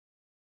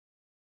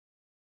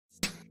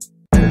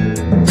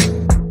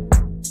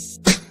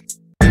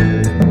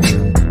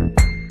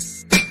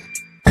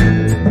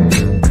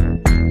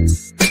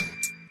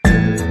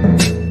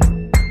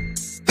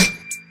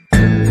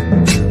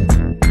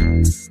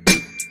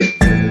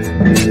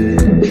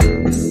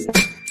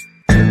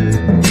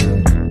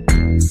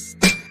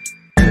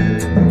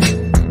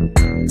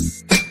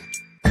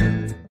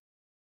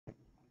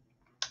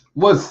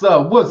What's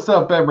up? What's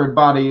up,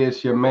 everybody?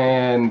 It's your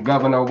man,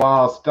 Governor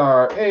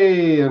Wildstar.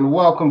 Hey, and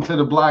welcome to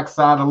the Black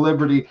Side of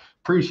Liberty.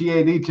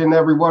 Appreciate each and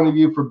every one of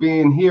you for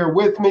being here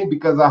with me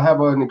because I have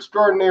an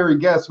extraordinary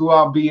guest who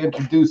I'll be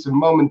introducing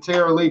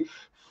momentarily.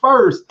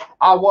 First,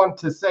 I want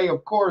to say,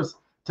 of course,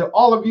 to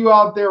all of you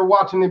out there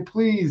watching it,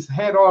 please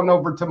head on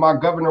over to my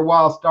Governor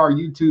Wildstar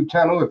YouTube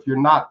channel. If you're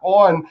not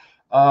on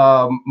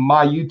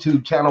my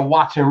YouTube channel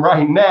watching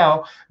right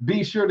now,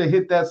 be sure to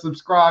hit that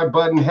subscribe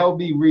button. Help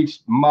me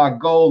reach my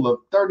goal of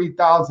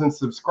 30,000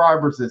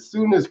 subscribers as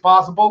soon as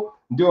possible.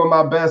 I'm doing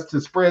my best to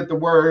spread the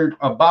word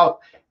about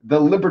the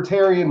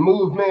libertarian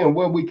movement and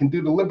what we can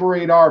do to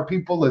liberate our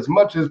people as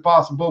much as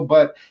possible.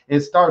 But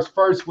it starts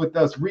first with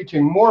us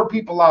reaching more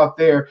people out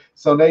there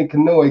so they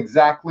can know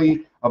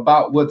exactly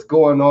about what's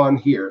going on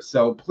here.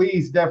 So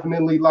please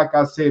definitely, like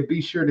I said,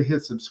 be sure to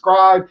hit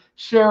subscribe,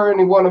 share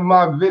any one of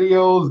my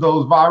videos,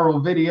 those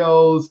viral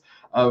videos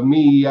of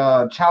me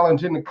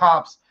challenging the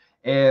cops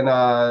and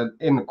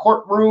in the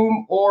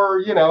courtroom,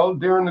 or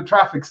during the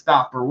traffic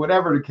stop, or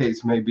whatever the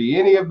case may be.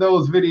 Any of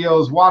those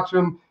videos, watch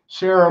them,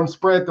 share them,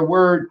 spread the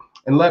word,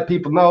 and let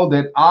people know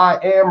that I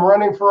am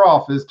running for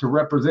office to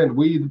represent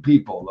we the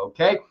people.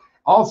 Okay.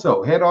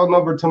 Also, head on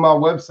over to my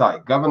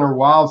website,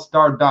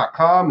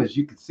 governorwildstar.com. As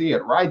you can see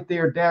it right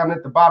there down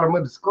at the bottom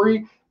of the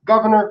screen,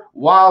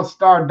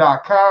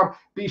 governorwildstar.com.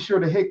 Be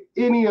sure to hit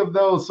any of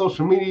those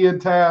social media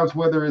tabs,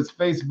 whether it's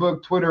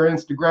Facebook, Twitter,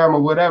 Instagram,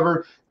 or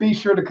whatever. Be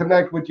sure to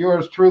connect with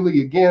yours truly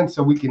again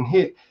so we can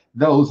hit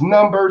those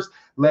numbers.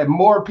 Let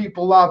more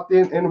people out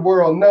in the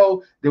world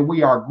know that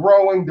we are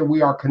growing, that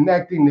we are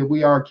connecting, that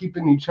we are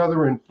keeping each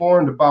other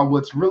informed about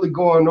what's really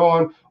going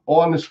on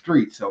the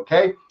streets,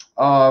 okay?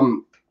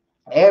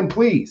 And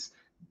please,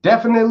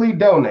 definitely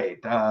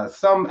donate.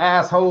 Some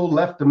asshole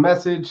left a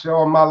message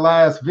on my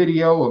last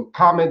video, a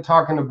comment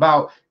talking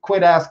about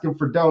quit asking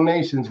for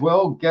donations.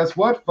 Well, guess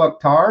what,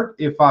 fucktard?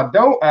 If I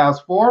don't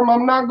ask for them,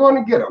 I'm not going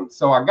to get them.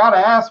 So I got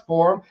to ask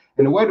for them.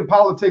 And the way the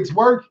politics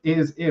work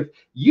is if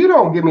you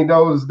don't give me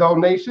those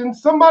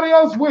donations, somebody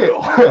else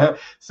will.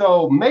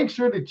 So make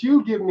sure that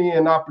you give me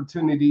an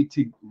opportunity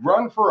to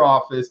run for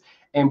office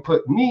and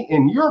put me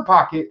in your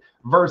pocket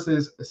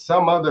versus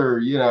some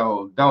other,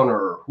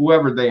 donor,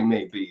 whoever they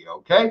may be,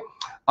 okay?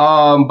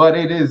 But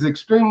it is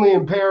extremely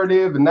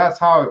imperative, and that's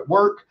how it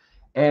works.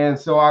 And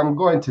so I'm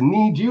going to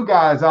need you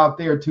guys out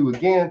there to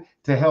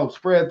help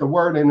spread the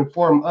word and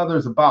inform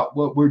others about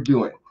what we're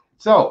doing.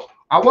 So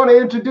I want to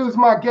introduce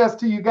my guest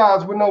to you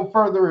guys with no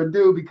further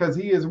ado because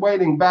he is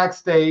waiting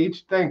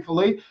backstage,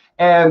 thankfully.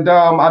 And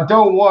I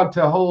don't want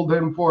to hold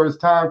him for his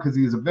time because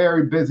he's a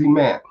very busy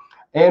man.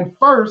 And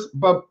first,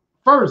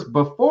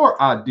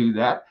 before I do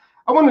that,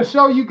 I want to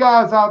show you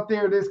guys out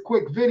there this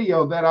quick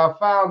video that I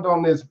found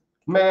on this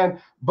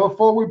man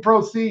before we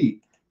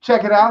proceed.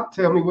 Check it out.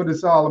 Tell me what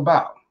it's all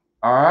about.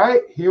 All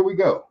right, here we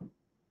go.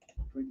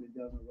 President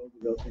Governor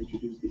Wildstar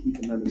introduced the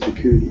Economic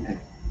Security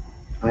Act.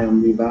 I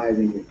am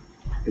revising it.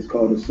 It's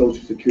called the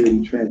Social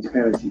Security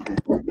Transparency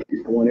Act.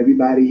 I want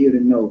everybody here to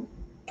know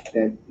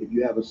that if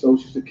you have a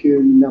Social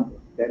Security number,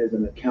 that is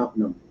an account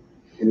number,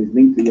 and it's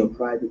linked to your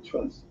private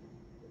trust.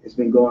 It's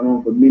been going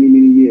on for many,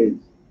 many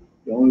years.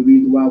 The only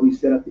reason why we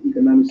set up the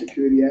Economic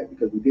Security Act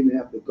because we didn't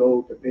have to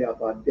go to pay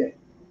off our debt.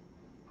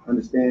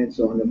 Understand?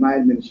 So under my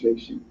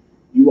administration,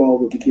 you all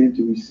will begin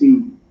to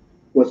receive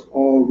what's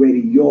already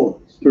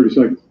yours. 30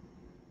 seconds.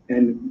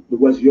 And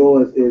what's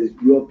yours is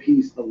your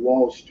piece of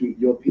Wall Street,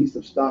 your piece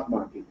of stock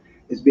market.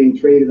 It's being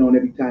traded on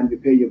every time you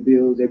pay your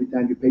bills, every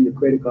time you pay your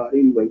credit card.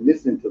 Anyway,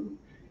 listen to me.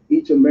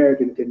 Each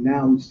American can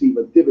now receive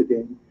a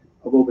dividend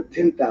of over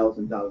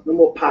 $10,000. No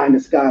more pie in the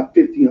sky,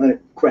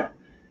 1,500 crap.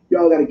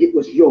 Y'all got to get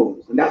what's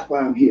yours, and that's why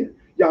I'm here.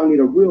 Y'all need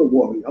a real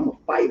warrior. I'm a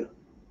fighter.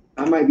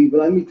 I might be,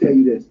 but let me tell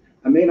you this.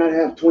 I may not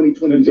have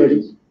 20/20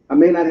 vision. I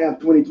may not have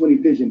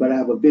 20/20 vision, but I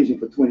have a vision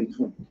for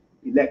 2020.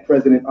 Elect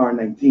President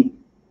R19.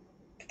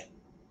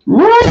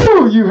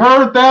 Woo! You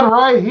heard that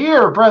right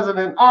here.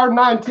 President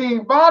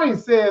R19 Boddie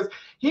says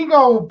he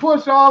gonna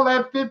push all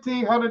that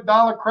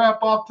 $1,500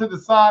 crap off to the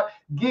side,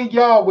 give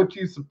y'all what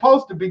you're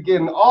supposed to be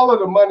getting, all of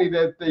the money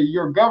that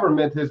your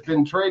government has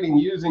been trading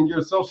using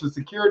your Social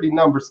Security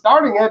number,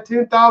 starting at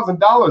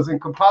 $10,000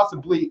 and could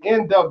possibly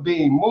end up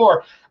being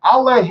more.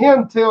 I'll let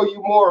him tell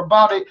you more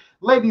about it.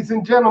 Ladies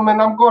and gentlemen,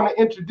 I'm going to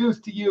introduce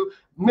to you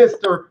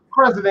Mr.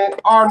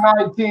 President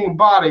R19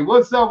 Boddie.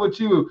 What's up with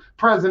you,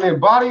 President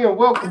Boddie, and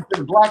welcome to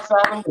the Black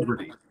Side of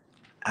Liberty.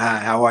 Hi,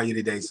 how are you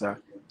today, sir?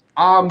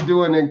 I'm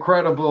doing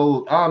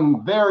incredible.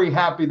 I'm very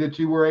happy that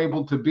you were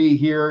able to be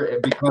here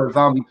because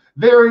I'm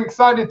very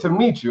excited to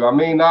meet you. I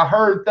mean, I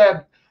heard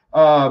that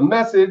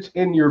message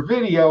in your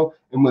video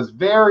and was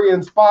very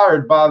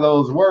inspired by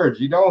those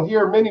words. You don't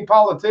hear many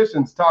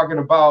politicians talking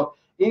about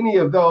any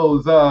of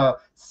those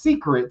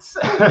secrets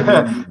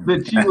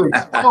that you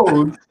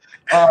exposed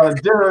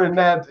during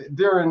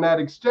that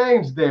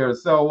exchange there.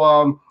 So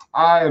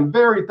I am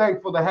very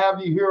thankful to have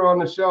you here on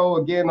the show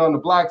again on the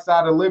Black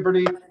Side of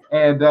Liberty,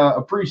 and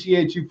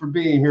appreciate you for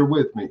being here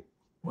with me.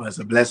 Well, it's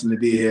a blessing to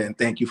be here, and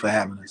thank you for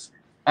having us.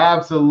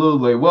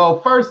 Absolutely.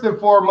 Well, first and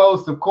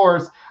foremost, of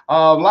course,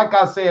 Like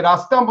I said, I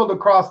stumbled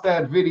across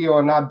that video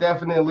and I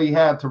definitely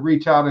had to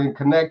reach out and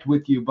connect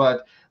with you.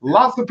 But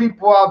lots of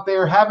people out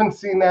there haven't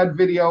seen that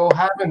video,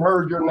 haven't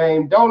heard your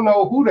name, don't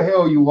know who the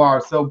hell you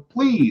are. So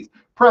please,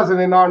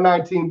 President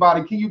R19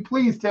 Boddie, can you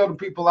please tell the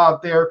people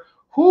out there,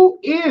 who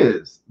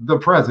is the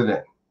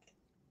president?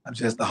 I'm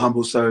just a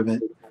humble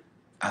servant.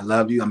 I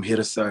love you. I'm here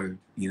to serve.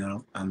 You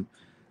know,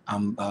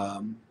 I'm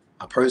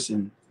a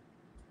person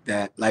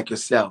that, like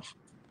yourself,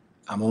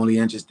 I'm only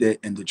interested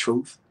in the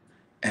truth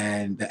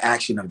and the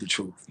action of the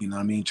truth. You know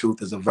what I mean?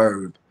 Truth is a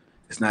verb.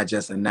 It's not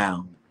just a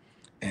noun.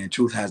 And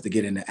truth has to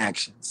get into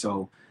action.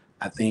 So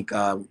I think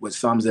what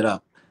sums it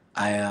up,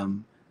 I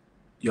am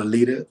your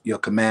leader, your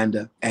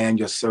commander, and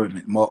your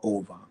servant.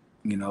 Moreover,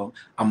 you know,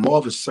 I'm more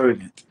of a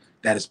servant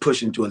that is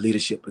pushing to a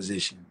leadership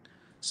position.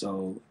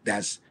 So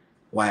that's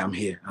why I'm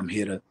here. I'm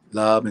here to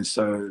love and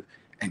serve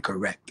and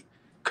correct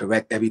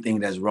everything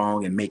that's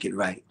wrong and make it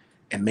right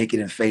and make it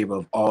in favor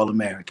of all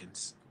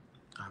Americans.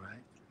 All right.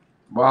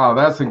 Wow,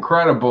 that's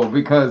incredible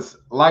because,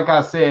 like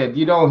I said,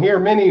 you don't hear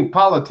many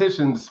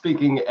politicians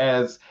speaking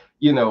as,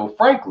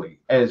 frankly,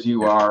 as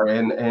you are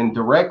and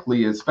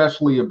directly,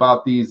 especially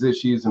about these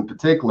issues in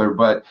particular.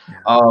 But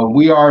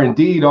we are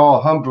indeed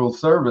all humble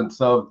servants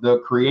of the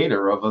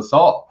creator of us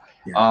all.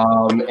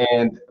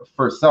 And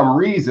for some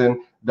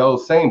reason,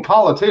 those same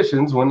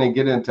politicians, when they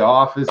get into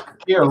office,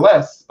 care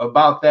less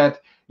about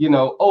that,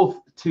 oath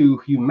to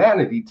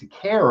humanity to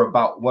care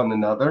about one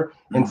another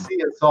and see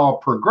us all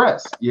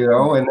progress,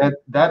 and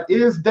that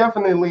is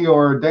definitely an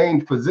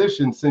ordained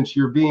position, since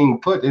you're being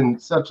put in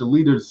such a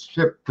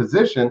leadership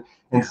position,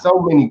 and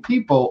so many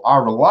people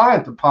are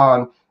reliant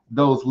upon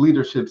those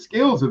leadership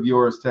skills of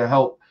yours to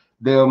help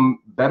them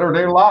better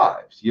their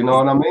lives. You know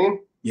what I mean?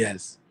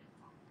 Yes.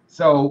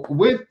 So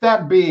with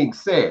that being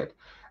said,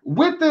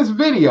 with this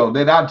video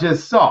that I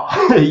just saw,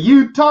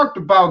 you talked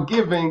about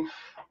giving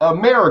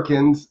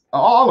Americans,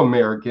 all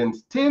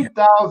Americans,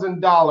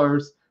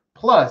 $10,000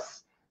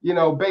 plus,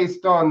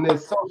 based on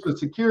this Social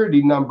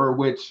Security number,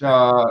 which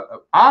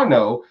I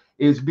know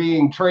is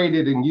being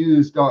traded and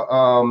used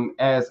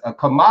as a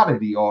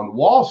commodity on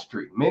Wall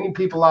Street. Many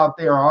people out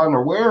there are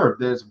unaware of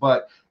this,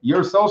 but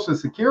your Social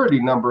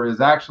Security number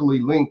is actually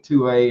linked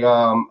to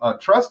a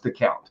trust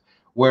account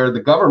where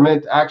the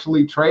government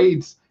actually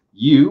trades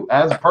you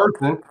as a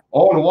person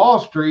on Wall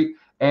Street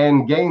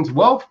and gains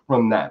wealth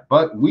from that.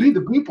 But we,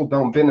 the people,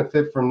 don't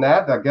benefit from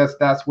that. I guess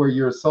that's where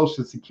your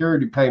Social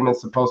Security payment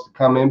is supposed to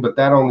come in, but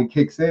that only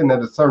kicks in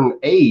at a certain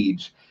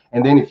age.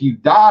 And then if you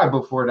die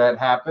before that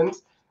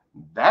happens,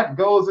 that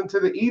goes into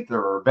the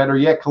ether, or better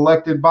yet,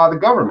 collected by the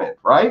government,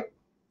 right?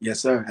 Yes,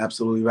 sir.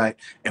 Absolutely right.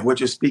 And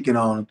what you're speaking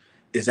on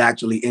is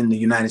actually in the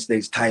United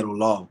States title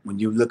law. When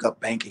you look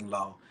up banking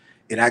law,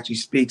 it actually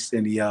speaks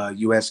in the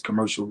U.S.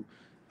 commercial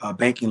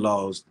banking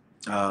laws,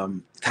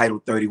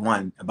 Title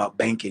 31, about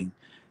banking.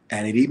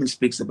 And it even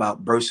speaks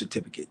about birth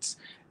certificates.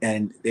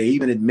 And they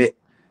even admit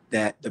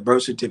that the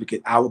birth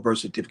certificate, our birth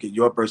certificate,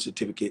 your birth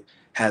certificate,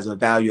 has a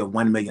value of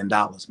 $1 million.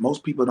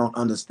 Most people don't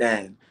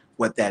understand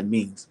what that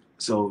means.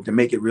 So to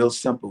make it real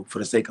simple for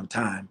the sake of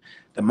time,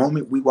 the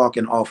moment we walk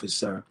in office,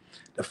 sir,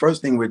 the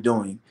first thing we're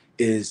doing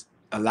is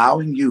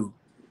allowing you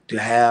to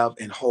have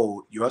and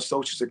hold your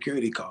Social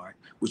Security card,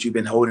 which you've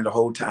been holding the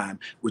whole time.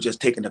 We're just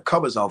taking the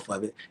covers off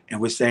of it,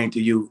 and we're saying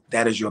to you,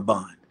 that is your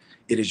bond.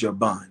 It is your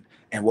bond.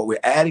 And what we're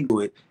adding to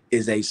it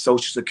is a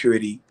Social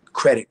Security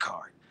credit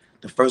card,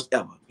 the first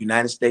ever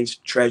United States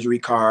Treasury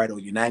card or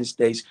United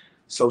States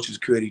Social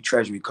Security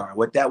Treasury card.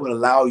 What that would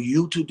allow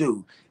you to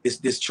do is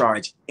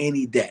discharge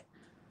any debt,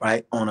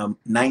 right, on a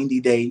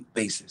 90-day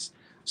basis.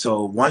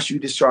 So once you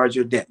discharge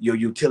your debt, your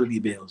utility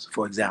bills,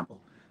 for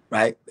example,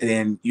 right,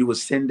 then you will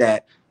send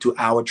that to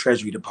our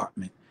Treasury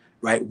Department,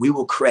 right? We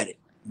will credit,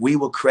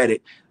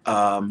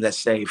 let's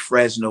say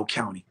Fresno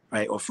County,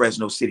 right, or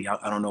Fresno City.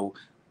 I don't know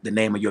the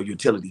name of your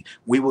utility.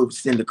 We will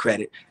send the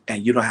credit,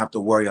 and you don't have to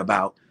worry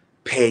about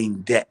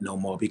paying debt no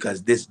more,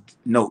 because this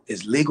note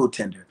is legal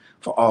tender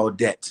for all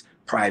debts,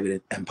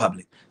 private and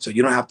public. So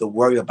you don't have to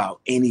worry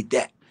about any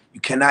debt. You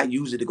cannot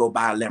use it to go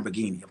buy a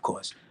Lamborghini, of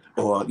course,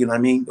 or you know what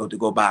I mean, or to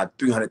go buy a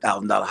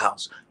 $300,000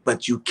 house.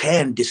 But you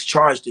can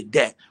discharge the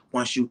debt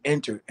once you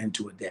enter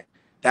into a debt.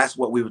 That's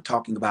what we were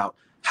talking about.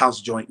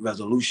 House Joint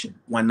Resolution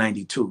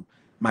 192,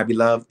 my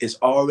beloved, is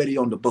already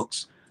on the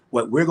books.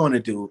 What we're going to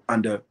do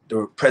under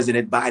the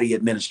President Boddie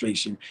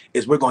administration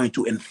is we're going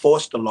to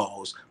enforce the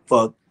laws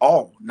for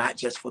all, not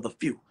just for the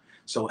few.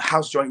 So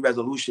House Joint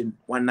Resolution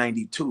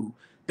 192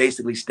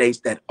 basically states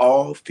that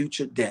all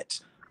future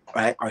debts,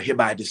 right, are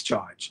hereby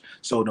discharged.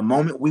 So the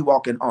moment we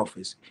walk in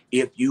office,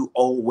 if you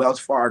owe Wells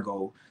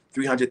Fargo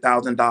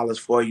 $300,000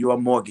 for your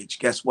mortgage,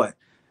 guess what?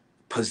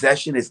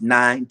 Possession is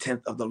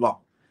 9/10 of the law,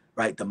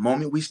 right? The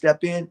moment we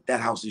step in,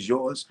 that house is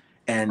yours,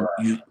 and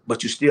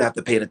but you still have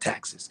to pay the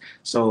taxes.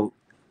 So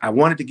I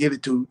wanted to give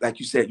it to, like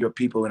you said, your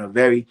people in a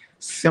very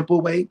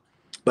simple way,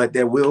 but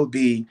there will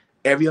be,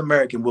 every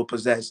American will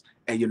possess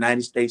a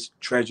United States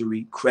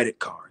Treasury credit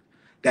card.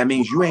 That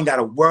means you ain't got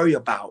to worry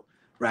about,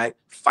 right,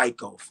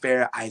 FICO,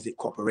 Fair Isaac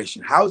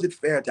Corporation. How is it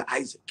fair to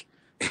Isaac?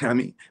 I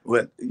mean,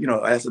 well, you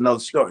know, that's another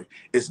story.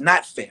 It's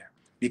not fair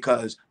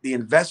because the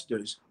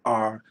investors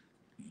are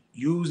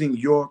using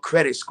your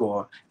credit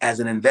score as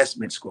an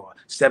investment score.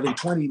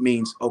 720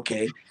 means,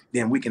 okay,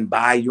 then we can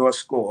buy your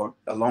score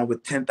along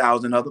with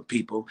 10,000 other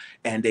people,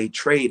 and they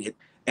trade it,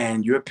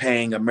 and you're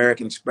paying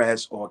American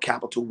Express or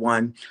Capital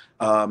One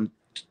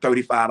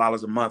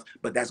 $35 a month,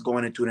 but that's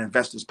going into an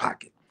investor's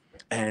pocket.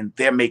 And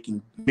they're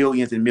making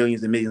millions and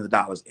millions and millions of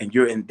dollars, and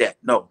you're in debt.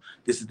 No,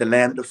 this is the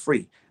land of the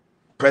free.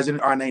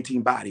 President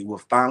R19 Boddie will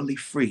finally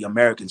free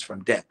Americans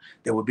from debt.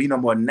 There will be no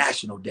more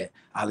national debt.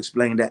 I'll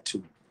explain that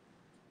too.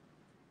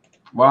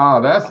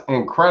 Wow, that's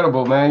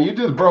incredible, man. You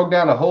just broke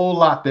down a whole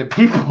lot that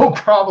people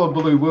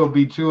probably will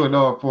be chewing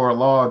on for a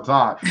long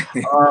time.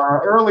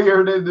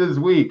 Earlier this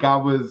week, I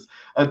was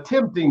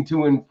attempting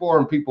to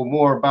inform people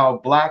more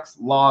about Black's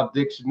Law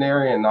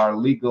Dictionary and our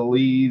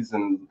legalese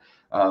and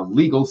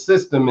legal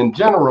system in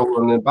general,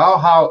 and about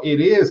how it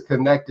is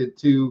connected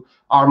to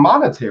our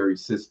monetary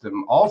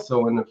system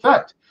also in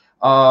effect,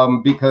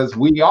 because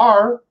we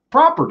are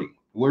property.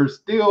 We're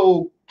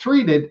still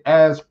treated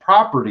as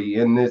property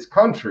in this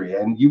country,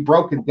 and you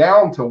broke it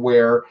down to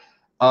where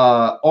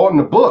on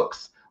the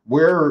books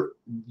where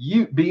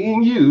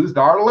being used,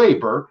 our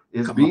labor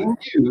is being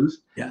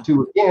used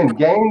to again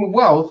gain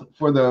wealth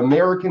for the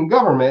American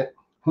government,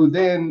 who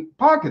then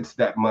pockets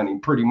that money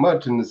pretty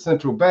much in the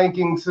central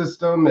banking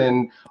system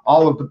and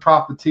all of the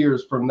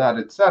profiteers from that,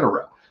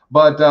 etc.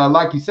 But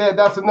like you said,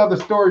 that's another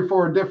story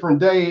for a different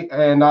day,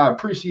 and I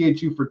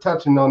appreciate you for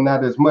touching on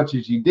that as much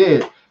as you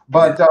did.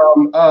 But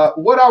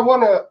what I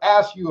want to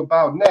ask you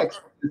about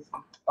next is,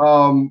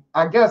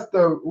 I guess,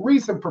 the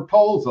recent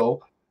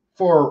proposal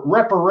for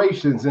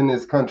reparations in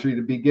this country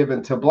to be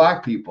given to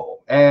Black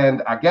people.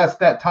 And I guess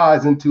that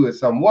ties into it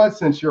somewhat,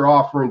 since you're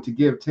offering to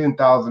give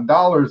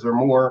 $10,000 or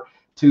more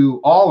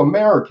to all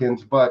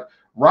Americans. But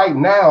right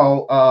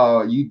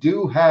now, you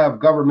do have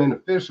government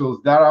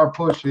officials that are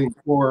pushing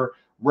for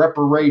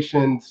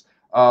reparations,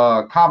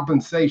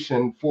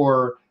 compensation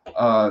for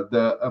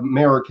the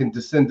American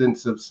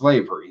descendants of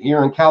slavery.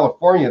 Here in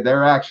California,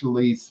 they're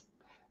actually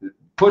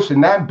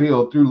pushing that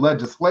bill through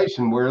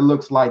legislation where it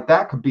looks like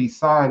that could be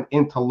signed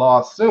into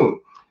law soon.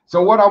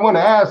 So what I want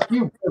to ask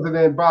you,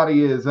 President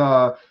Boddie, is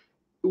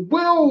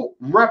will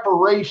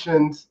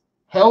reparations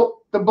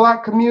help the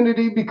Black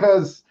community?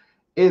 Because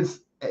it's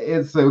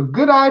a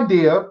good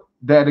idea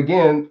that,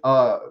 again,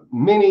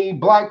 many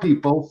Black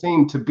people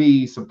seem to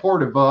be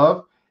supportive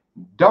of,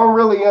 don't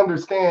really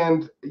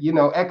understand,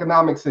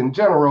 economics in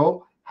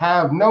general,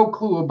 have no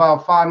clue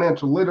about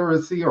financial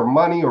literacy or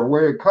money or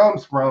where it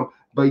comes from,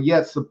 but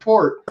yet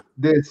support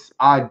this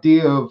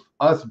idea of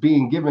us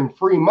being given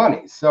free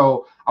money.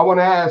 So I want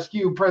to ask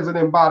you,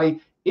 President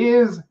Boddie,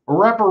 is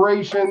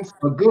reparations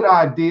a good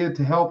idea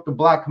to help the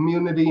Black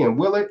community, and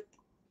will it?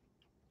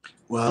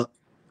 Well,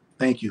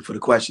 thank you for the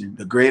question.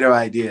 The greater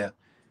idea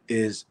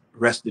is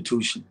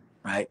restitution,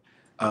 right?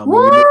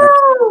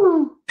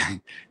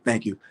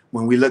 Thank you.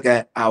 When we look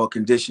at our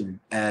condition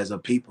as a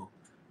people,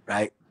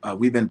 right,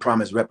 we've been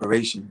promised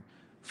reparation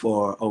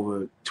for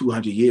over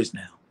 200 years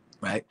now,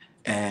 right?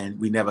 And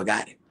we never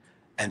got it.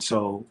 And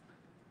so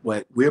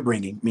what we're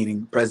bringing,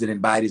 meaning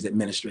President Biden's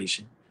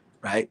administration,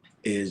 right,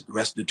 is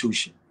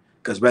restitution,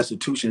 because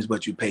restitution is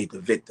what you pay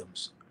the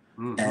victims.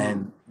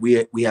 And we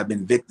have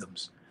been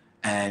victims,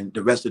 and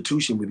the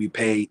restitution would be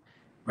paid,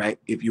 right,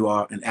 if you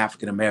are an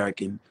African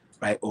American,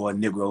 right, or a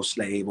Negro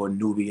slave or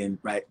Nubian,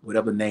 right,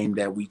 whatever name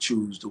that we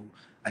choose to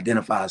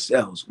identify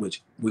ourselves,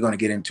 which we're going to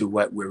get into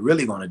what we're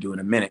really going to do in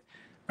a minute,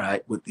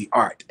 right, with the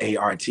ART,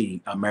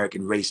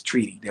 American Race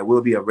Treaty. There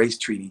will be a race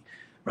treaty,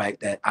 right,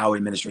 that our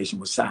administration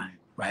will sign,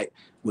 right,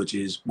 which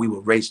is we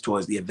will race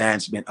towards the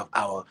advancement of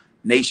our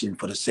nation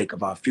for the sake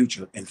of our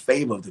future in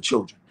favor of the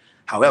children.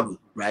 However,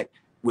 right,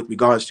 with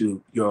regards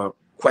to your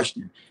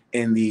question,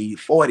 in the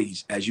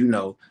 40s, as you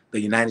know, the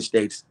United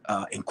States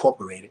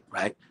incorporated,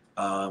 right,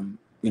 during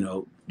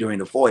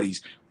the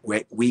 40s,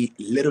 where we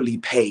literally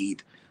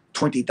paid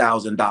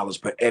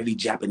 $20,000 per every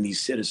Japanese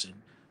citizen,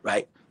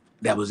 right,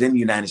 that was in the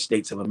United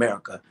States of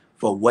America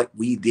for what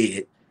we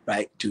did,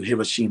 right, to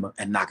Hiroshima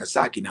and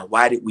Nagasaki. Now,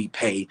 why did we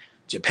pay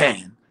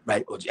Japan,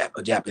 right, or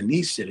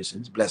Japanese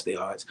citizens, bless their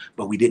hearts,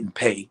 but we didn't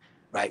pay,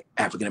 right,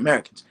 African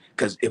Americans?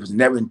 Because it was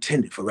never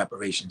intended for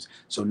reparations.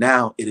 So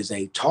now it is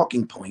a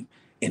talking point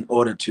in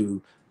order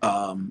to,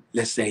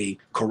 let's say,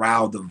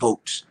 corral the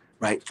votes,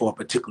 right, for a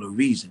particular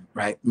reason,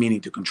 right, meaning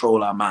to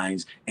control our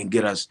minds and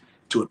get us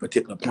to a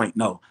particular point.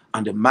 No,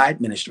 under my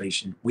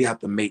administration, we have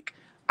to make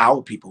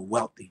our people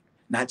wealthy,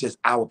 not just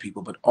our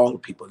people, but all the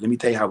people. Let me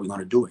tell you how we're going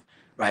to do it,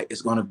 right?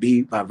 It's going to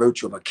be by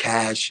virtue of a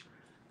cash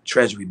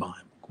treasury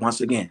bond.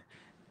 Once again,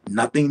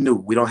 nothing new.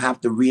 We don't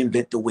have to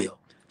reinvent the wheel.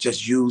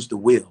 Just use the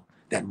wheel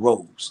that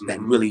rolls, that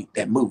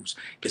moves.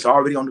 It's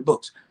already on the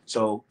books.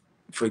 So,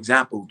 for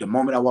example, the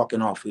moment I walk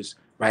in office,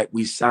 right,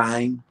 we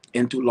sign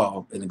into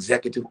law an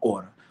executive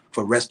order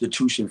for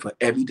restitution for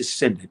every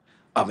descendant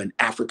of an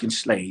African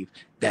slave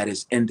that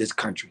is in this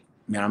country.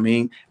 You know what I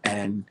mean?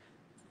 And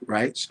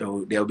right?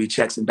 So there'll be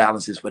checks and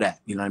balances for that.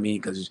 You know what I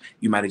mean? Because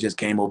you might have just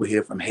came over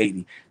here from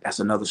Haiti. That's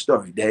another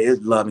story. There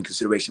is love and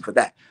consideration for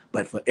that,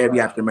 but for every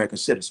African American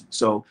citizen.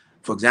 So,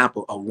 for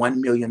example, a $1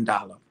 million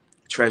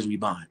treasury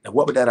bond. Now,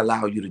 what would that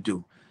allow you to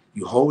do?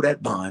 You hold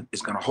that bond.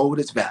 It's going to hold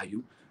its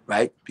value,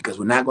 right? Because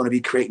we're not going to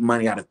be creating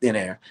money out of thin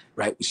air,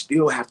 right? We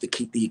still have to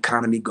keep the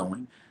economy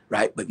going,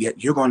 right? But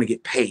yet you're going to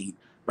get paid,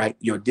 right,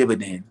 your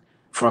dividend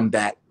from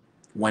that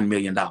 $1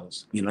 million.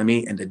 You know what I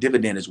mean? And the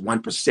dividend is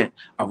 1%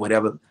 of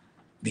whatever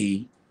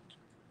the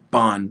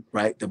bond,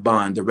 right?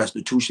 The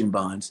restitution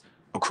bonds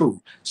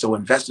accrue. So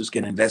investors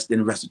can invest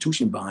in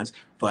restitution bonds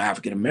for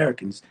African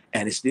Americans,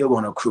 and it's still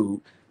going to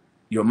accrue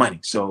your money.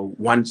 So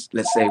let's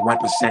say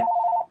 1%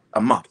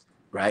 a month,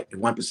 right?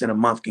 And 1% a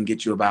month can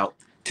get you about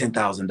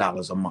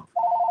 $10,000 a month.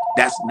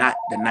 That's not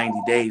the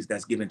 90 days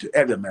that's given to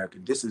every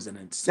American. This is an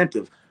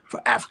incentive for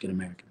African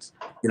Americans.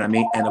 You know what I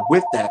mean? And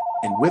with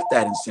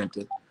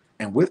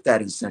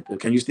that incentive,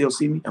 can you still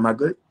see me? Am I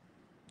good?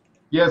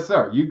 Yes,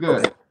 sir. You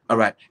good. Okay. All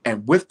right.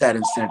 And with that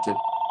incentive,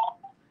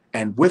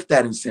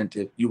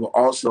 you will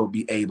also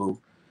be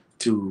able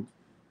to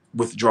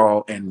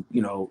withdraw and,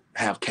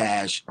 have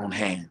cash on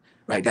hand,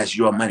 right? That's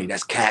your money.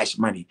 That's cash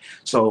money.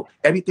 So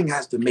everything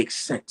has to make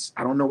sense.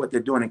 I don't know what they're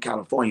doing in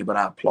California, but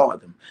I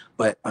applaud them.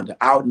 But under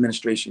our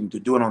administration, to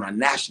do it on a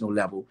national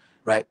level,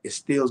 right, it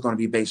still is going to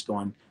be based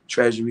on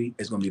Treasury.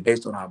 It's going to be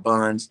based on our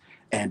bonds,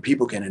 and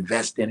people can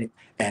invest in it.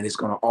 And it's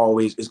going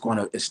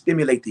to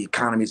stimulate the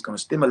economy. It's going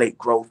to stimulate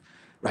growth,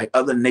 right?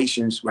 Other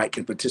nations, right,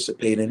 can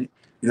participate in it.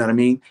 You know what I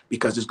mean?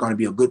 Because it's going to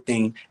be a good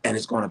thing, and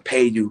it's going to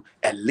pay you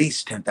at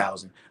least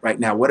 $10,000. Right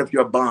now, what if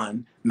your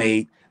bond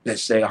made,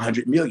 let's say,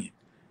 100 million,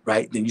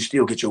 right? Then you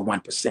still get your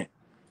 1%.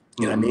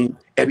 You know what I mean?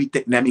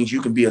 Everything that means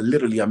you can be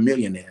literally a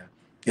millionaire.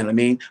 You know what I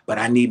mean? But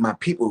I need my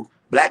people,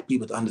 Black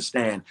people, to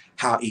understand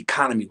how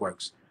economy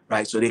works,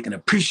 right? So they can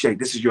appreciate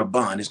this is your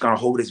bond. It's going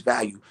to hold its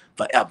value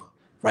forever,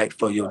 right?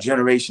 For your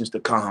generations to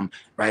come,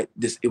 right?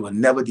 It will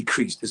never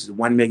decrease. This is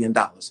 $1 million,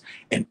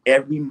 and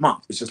every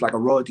month it's just like a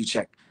royalty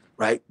check.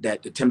 Right,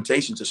 that the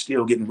Temptations are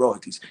still getting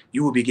royalties.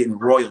 You will be getting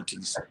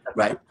royalties,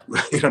 right? You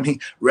know what I mean?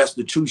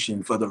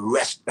 Restitution for the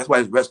rest. That's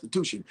why it's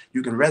restitution.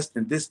 You can rest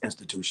in this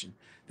institution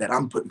that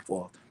I'm putting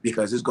forth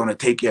because it's going to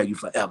take care of you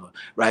forever,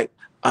 right?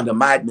 Under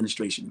my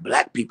administration,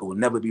 Black people will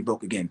never be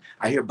broke again.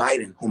 I hear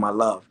Biden, whom I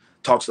love,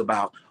 talks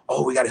about,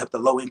 oh, we got to help the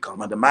low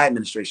income. Under my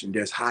administration,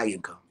 there's high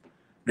income.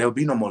 There will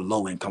be no more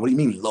low income. What do you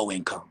mean low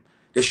income?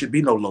 There should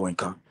be no low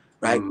income,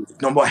 right?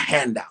 No more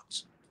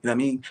handouts. You know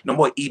what I mean? No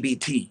more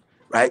EBT.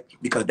 Right?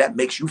 Because that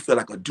makes you feel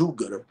like a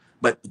do-gooder,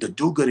 but the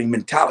do-gooding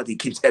mentality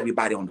keeps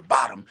everybody on the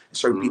bottom and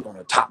certain people on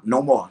the top.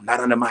 No more, not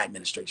under my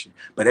administration.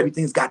 But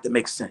everything's got to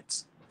make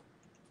sense.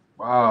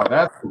 Wow,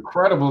 that's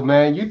incredible,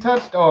 man. You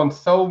touched on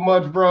so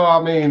much, bro.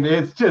 I mean,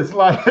 it's just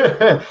like,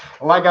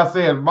 like I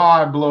said,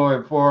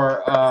 mind-blowing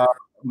for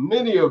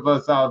many of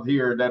us out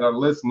here that are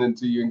listening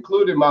to you,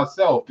 including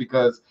myself,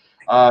 because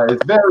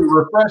it's very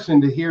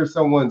refreshing to hear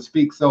someone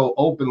speak so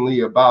openly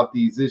about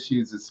these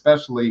issues,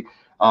 especially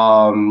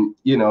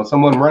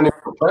someone running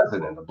for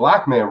president, a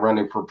Black man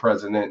running for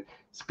president,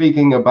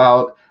 speaking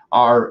about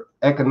our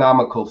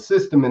economical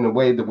system in a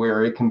way that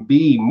where it can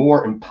be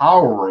more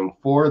empowering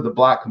for the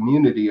Black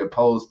community,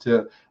 opposed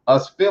to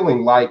us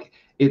feeling like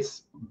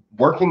it's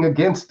working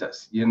against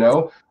us,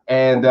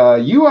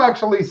 And you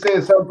actually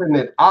said something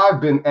that I've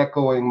been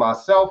echoing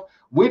myself,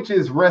 which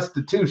is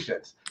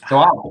restitutions. So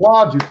I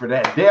applaud you for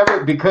that, damn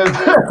it, because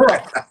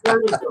there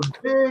is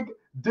a big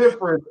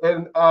difference,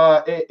 and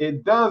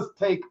it does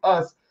take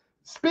us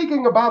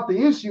speaking about the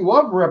issue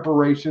of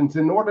reparations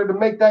in order to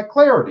make that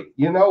clarity.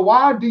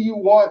 Why do you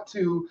want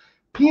to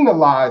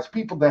penalize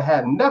people that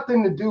had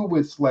nothing to do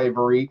with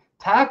slavery,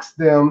 tax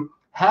them,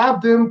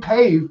 have them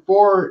pay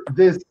for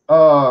this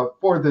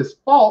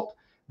fault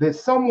that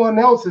someone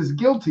else is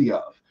guilty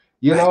of?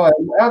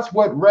 And that's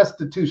what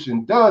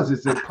restitution does,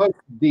 is it puts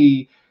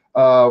the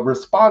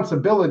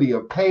responsibility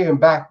of paying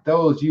back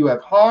those you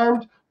have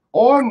harmed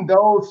on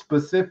those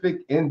specific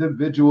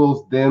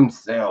individuals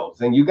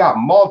themselves. And you got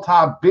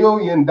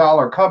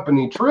multi-billion-dollar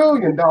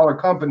trillion-dollar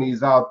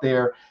companies out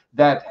there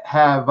that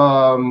have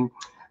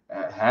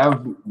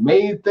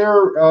made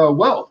their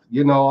wealth,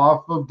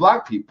 off of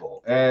Black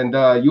people. And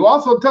you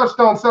also touched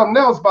on something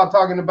else by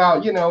talking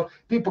about,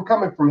 people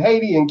coming from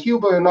Haiti and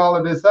Cuba and all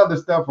of this other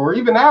stuff, or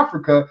even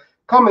Africa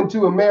coming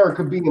to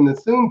America being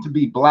assumed to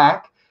be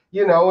Black,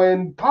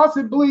 and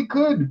possibly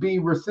could be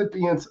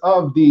recipients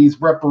of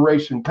these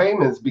reparation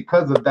payments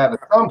because of that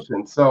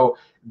assumption. So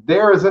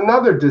there is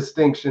another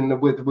distinction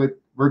with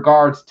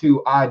regards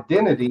to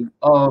identity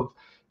of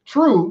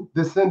true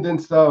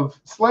descendants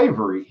of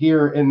slavery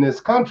here in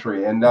this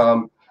country. And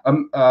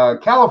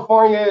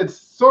California, it's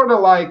sort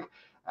of like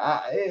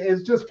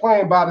it's just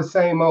playing by the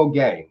same old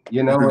game,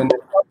 and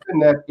it's something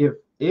that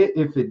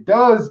if it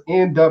does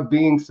end up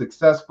being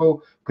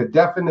successful, could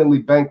definitely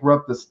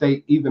bankrupt the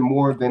state even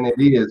more than it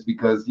is,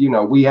 because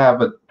we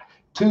have a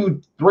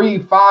 $2,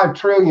 $3, $5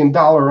 trillion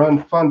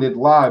unfunded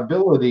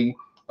liability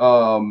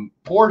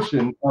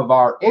portion of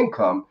our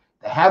income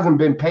that hasn't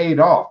been paid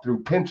off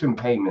through pension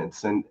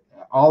payments and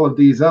all of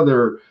these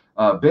other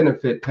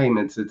benefit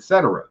payments,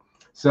 etc.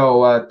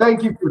 So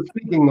thank you for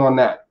speaking on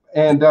that.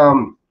 And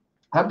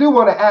I do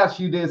want to ask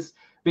you this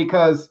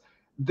because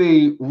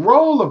the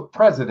role of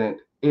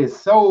president is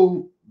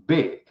so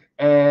big,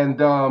 and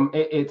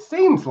it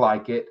seems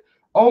like it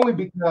only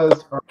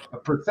because, or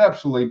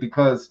perceptually,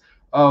 because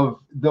of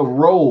the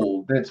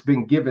role that's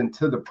been given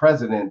to the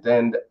president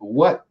and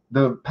what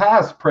the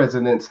past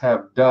presidents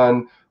have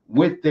done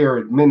with their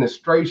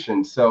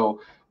administration.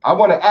 So I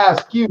want to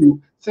ask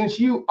you, since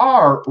you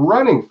are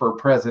running for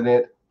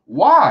president,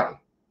 why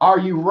are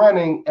you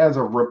running as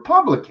a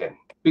Republican?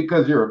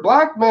 Because you're a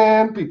black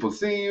man, people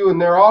see you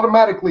and they're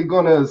automatically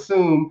going to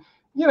assume,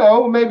 you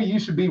know, maybe you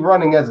should be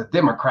running as a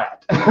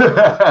Democrat.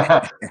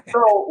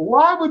 So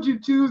why would you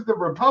choose the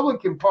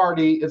Republican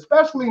Party,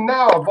 especially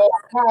now of all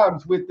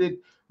times, with it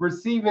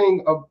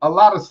receiving a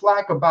lot of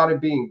slack about it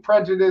being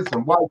prejudiced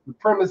and white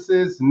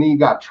supremacist, and then you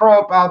got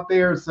Trump out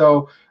there.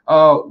 So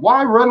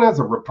why run as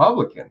a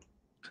Republican?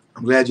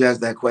 I'm glad you asked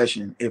that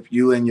question. If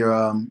you and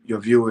your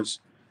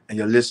viewers and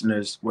your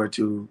listeners were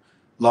to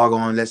log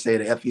on, let's say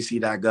to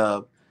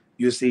fec.gov,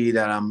 you'll see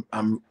that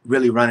I'm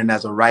really running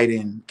as a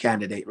write-in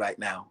candidate right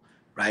now.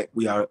 Right,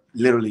 we are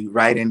literally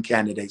write-in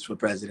candidates for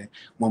president.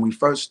 When we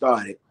first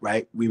started,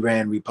 right, we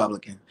ran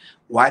Republican.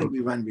 Why did we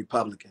run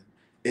Republican?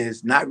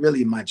 Is not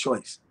really my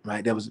choice,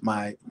 right? That was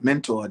my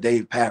mentor,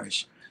 Dave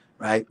Parrish,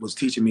 right, was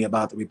teaching me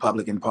about the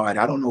Republican Party.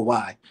 I don't know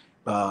why.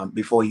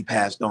 Before he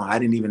passed on, I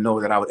didn't even know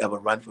that I would ever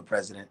run for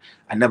president.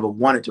 I never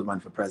wanted to run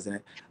for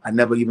president. I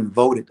never even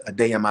voted a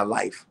day in my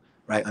life,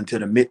 right, until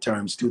the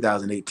midterms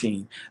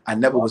 2018. I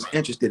never was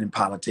interested in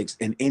politics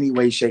in any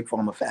way, shape,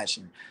 form, or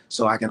fashion.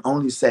 So I can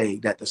only say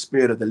that the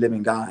spirit of the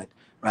living God,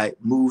 right,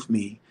 moved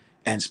me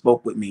and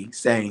spoke with me,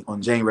 saying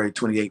on January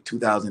 28,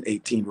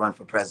 2018, run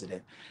for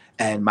president.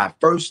 And my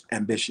first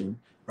ambition,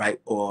 right,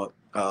 or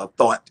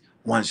thought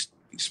once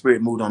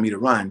spirit moved on me to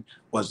run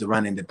was to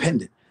run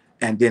independent.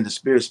 And then the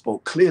spirit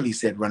spoke clearly,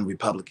 said run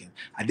Republican.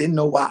 I didn't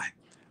know why.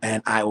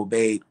 And I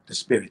obeyed the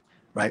spirit,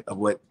 right, of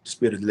what the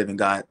spirit of the living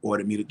God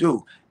ordered me to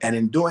do. And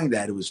in doing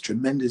that, it was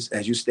tremendous,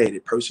 as you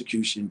stated,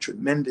 persecution,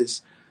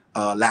 tremendous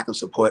lack of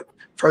support.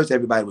 First,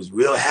 everybody was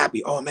real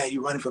happy. Oh man,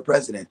 you're running for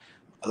president.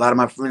 A lot of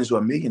my friends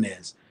were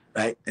millionaires,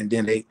 right? And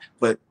then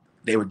but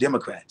they were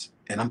Democrats.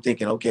 And I'm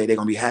thinking, okay, they're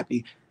gonna be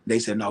happy. They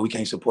said, no, we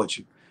can't support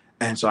you.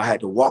 And so I had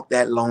to walk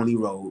that lonely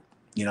road,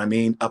 you know what I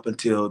mean, up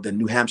until the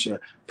New Hampshire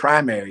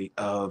primary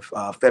of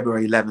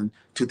February 11,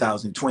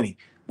 2020.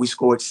 We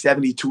scored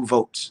 72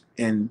 votes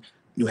in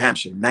New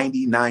Hampshire,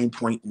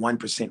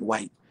 99.1%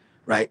 white,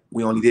 right?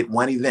 We only did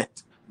one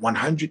event.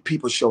 100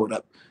 people showed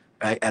up,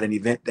 right, at an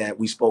event that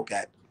we spoke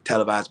at,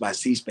 televised by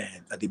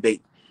C-SPAN, a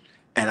debate.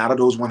 And out of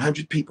those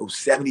 100 people,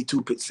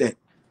 72%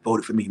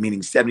 voted for me,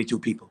 meaning 72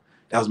 people.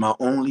 That was my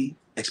only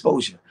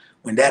exposure.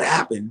 When that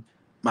happened,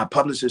 my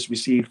publicist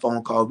received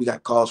phone calls. We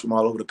got calls from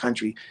all over the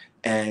country.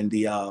 And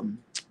the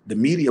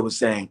media was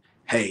saying,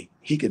 hey,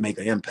 he could make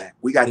an impact.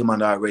 We got him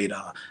under our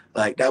radar.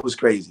 Like, that was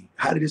crazy.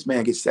 How did this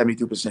man get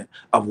 72%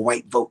 of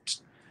white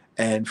votes?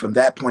 And from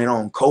that point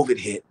on, COVID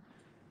hit.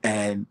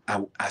 And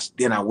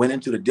then I went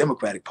into the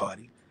Democratic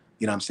Party,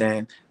 you know what I'm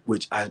saying?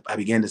 Which I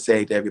began to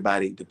say to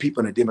everybody, the people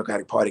in the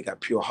Democratic Party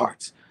got pure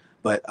hearts.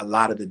 But a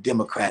lot of the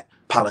Democrat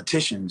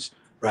politicians,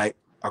 right,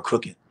 are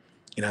crooked.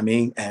 You know what I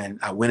mean? And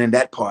I went in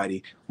that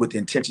party with the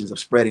intentions of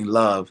spreading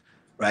love,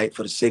 right,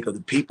 for the sake of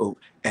the people,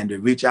 and to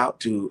reach out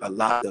to a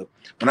lot of,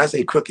 when I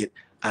say crooked,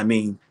 I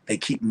mean they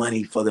keep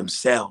money for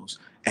themselves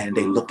and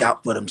they look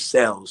out for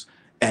themselves.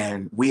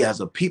 And we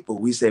as a people,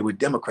 we say we're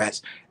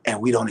Democrats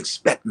and we don't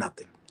expect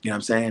nothing. You know what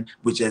I'm saying?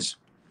 We're just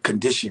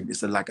conditioned.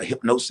 It's like a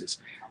hypnosis.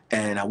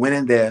 And I went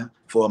in there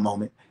for a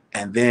moment,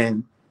 and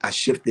then I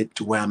shifted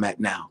to where I'm at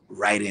now,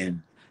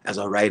 write-in, as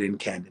a write-in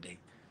candidate.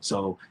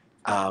 So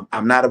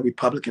I'm not a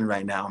Republican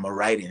right now. I'm a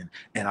write-in.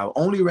 And I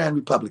only ran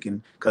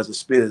Republican because the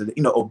spirit of,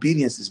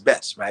 obedience is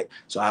best, right?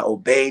 So I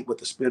obeyed what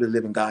the spirit of the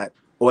living God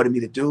ordered me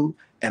to do,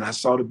 and I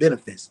saw the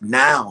benefits.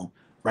 Now,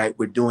 right,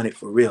 we're doing it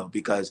for real,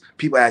 because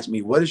people ask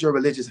me, what is your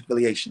religious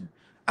affiliation?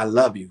 I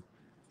love you,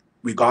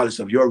 regardless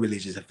of your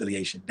religious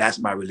affiliation. That's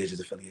my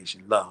religious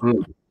affiliation, love.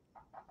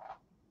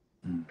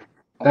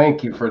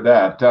 Thank you for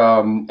that.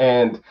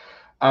 And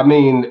I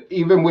mean,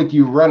 even with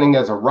you running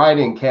as a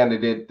write-in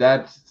candidate,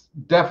 that's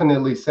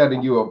definitely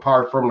setting you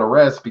apart from the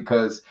rest,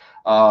 because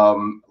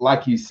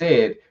like you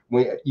said,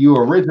 when you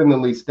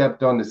originally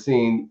stepped on the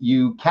scene,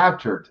 you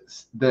captured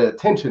the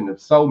attention of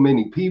so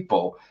many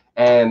people.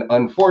 And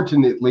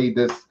unfortunately,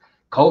 this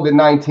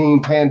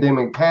COVID-19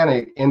 pandemic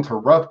panic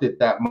interrupted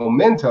that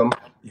momentum.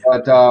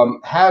 But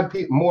had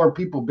more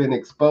people been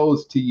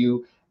exposed to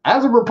you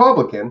as a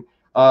Republican,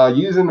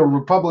 using the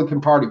Republican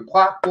Party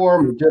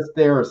platform and just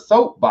their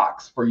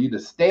soapbox for you to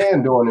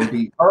stand on and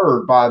be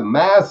heard by the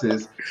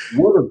masses,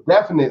 would have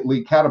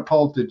definitely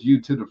catapulted you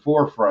to the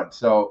forefront.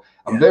 So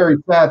I'm very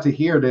sad to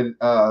hear that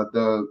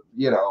the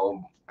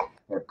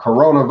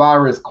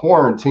coronavirus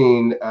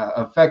quarantine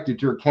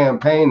affected your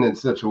campaign in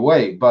such a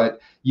way, but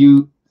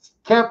you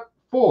kept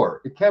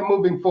forward. It kept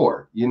moving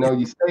forward. You know,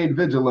 you stayed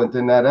vigilant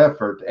in that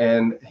effort,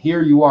 and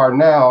here you are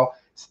now,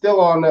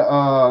 still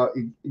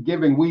on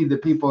giving we the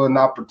people an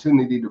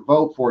opportunity to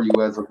vote for you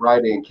as a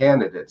write-in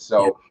candidate.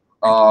 So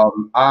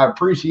I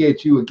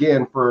appreciate you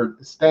again for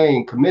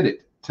staying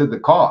committed to the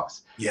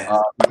cause,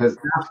 because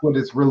that's what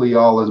it's really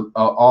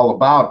all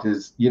about,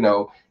 is, you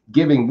know,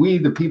 giving we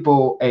the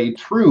people a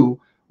true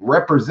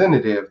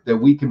representative that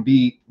we can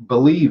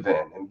believe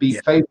in and be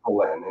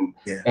faithful in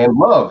and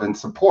love and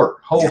support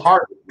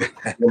wholeheartedly.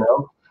 You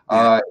know,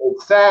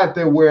 it's sad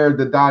that where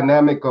the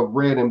dynamic of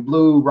red and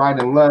blue, right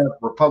and left,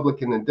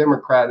 Republican and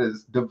Democrat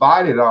has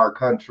divided our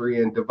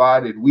country and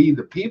divided we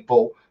the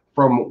people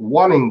from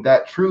wanting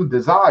that true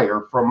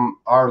desire from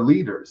our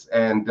leaders.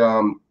 And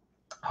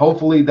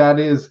hopefully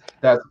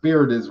that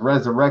spirit is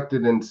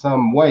resurrected in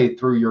some way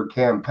through your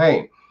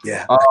campaign.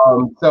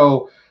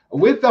 So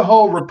with the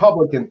whole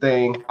Republican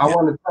thing, I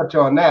want to touch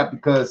on that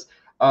because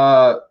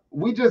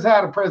we just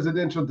had a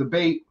presidential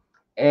debate,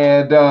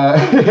 and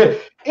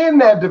in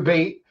that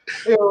debate,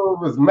 it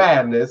was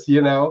madness,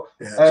 you know.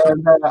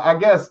 And I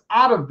guess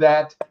out of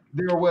that,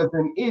 there was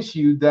an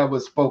issue that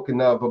was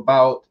spoken of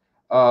about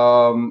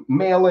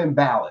mail-in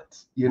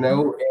ballots, you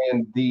know,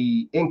 and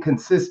the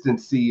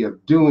inconsistency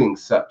of doing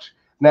such.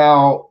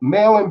 Now,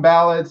 mail-in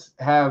ballots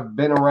have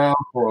been around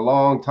for a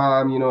long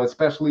time, you know,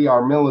 especially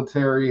our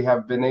military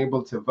have been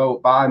able to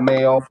vote by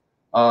mail.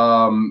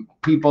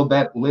 People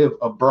that live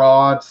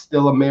abroad,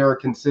 still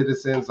American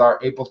citizens, are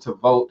able to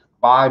vote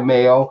by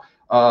mail.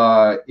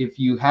 If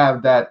you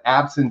have that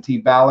absentee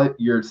ballot,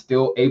 you're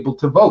still able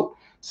to vote.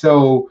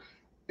 So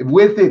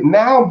with it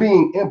now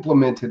being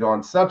implemented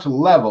on such a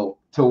level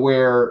to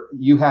where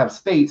you have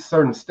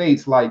certain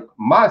states like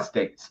my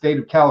state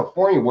of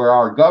California, where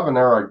our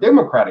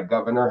Democratic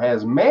governor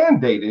has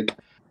mandated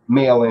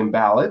mail-in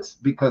ballots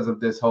because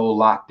of this whole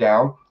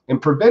lockdown and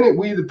prevented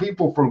we the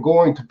people from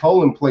going to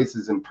polling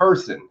places in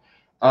person.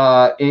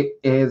 It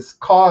has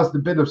caused a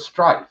bit of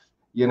strife,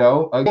 you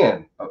know,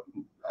 again,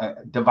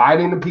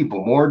 dividing the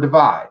people, more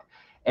divide.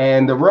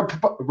 And the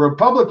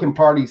Republican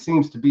Party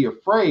seems to be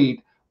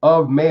afraid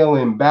of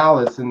mail-in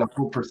ballots in the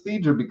whole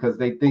procedure because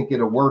they think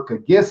it'll work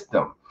against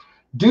them.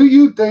 Do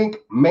you think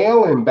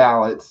mail-in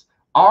ballots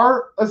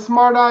are a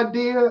smart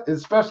idea,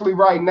 especially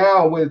right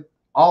now with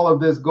all of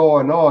this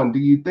going on? Do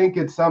you think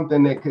it's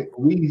something that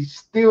we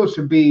still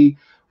should be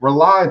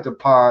reliant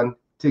upon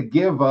to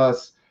give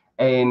us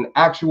an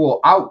actual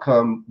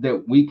outcome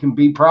that we can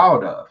be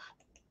proud of?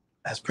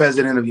 As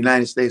President of the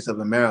United States of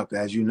America,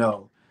 as you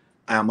know,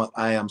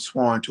 I am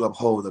sworn to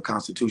uphold the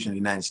Constitution of the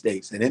United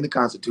States. And in the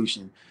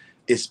Constitution,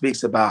 it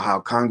speaks about how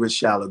Congress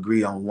shall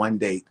agree on one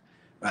date,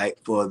 right,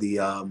 for the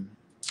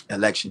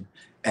election.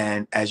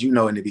 And as you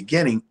know, in the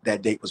beginning,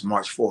 that date was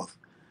March 4th,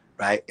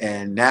 right?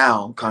 And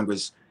now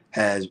Congress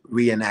has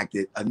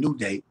reenacted a new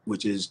date,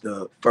 which is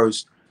the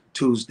first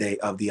Tuesday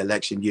of the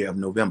election year of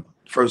November,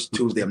 first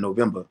Tuesday of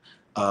November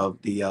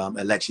of the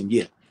election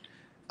year.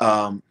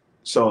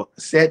 So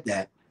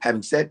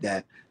having said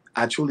that,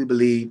 I truly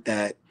believe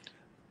that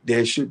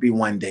there should be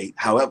one date.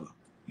 However,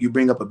 you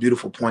bring up a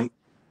beautiful point,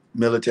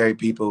 military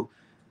people,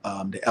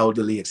 the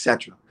elderly,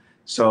 etc.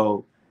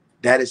 So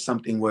that is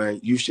something where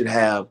you should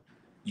have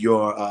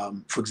your,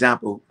 for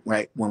example,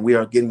 right, when we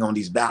are getting on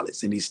these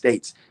ballots in these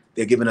states,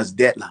 they're giving us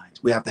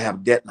deadlines. We have to have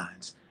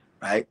deadlines,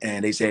 right?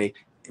 And they say,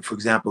 for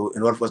example,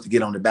 in order for us to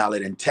get on the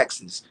ballot in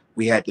Texas,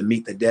 we had to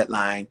meet the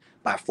deadline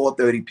by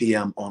 4:30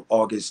 p.m. on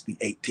August the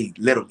 18th,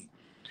 literally.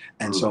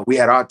 And so we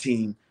had our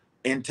team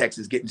in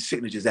Texas getting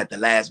signatures at the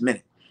last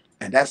minute.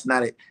 And that's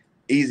not as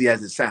easy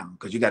as it sounds,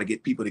 because you got to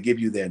get people to give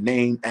you their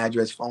name,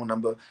 address, phone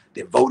number,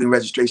 their voting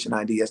registration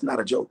ID. That's not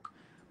a joke.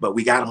 But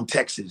we got on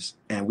Texas,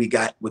 and we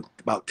got with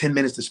about 10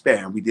 minutes to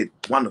spare, and we did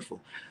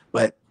wonderful.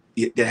 But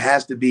there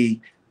has to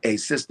be a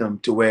system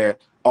to where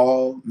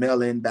all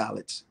mail-in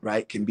ballots,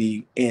 right, can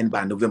be in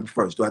by November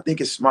 1st. Do I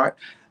think it's smart?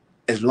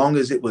 As long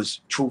as it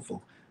was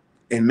truthful.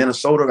 In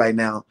Minnesota right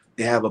now,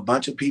 they have a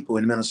bunch of people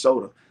in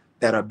Minnesota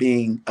that are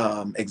being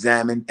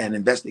examined and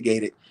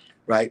investigated,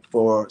 right,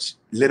 for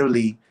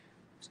literally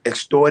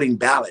extorting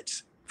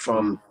ballots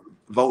from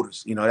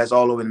voters. You know, that's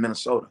all over in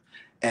Minnesota.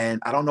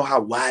 And I don't know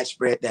how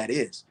widespread that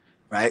is,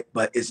 right?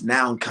 But it's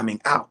now coming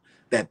out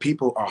that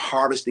people are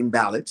harvesting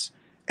ballots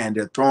and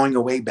they're throwing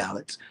away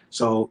ballots.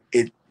 So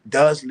it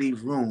does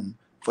leave room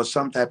for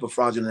some type of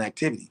fraudulent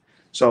activity.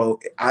 So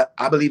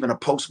I believe in a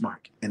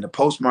postmark, and the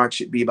postmark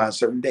should be by a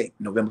certain date,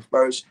 November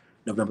 1st,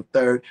 November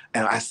 3rd.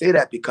 And I say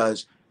that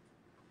because,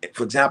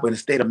 for example, in the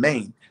state of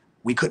Maine,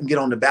 we couldn't get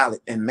on the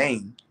ballot in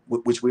Maine,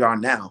 which we are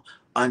now,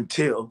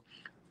 until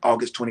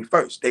August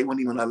 21st. They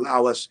wouldn't even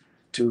allow us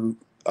to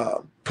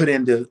put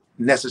in the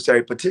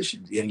necessary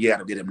petitions. And you got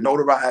to get them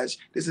notarized.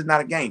 This is not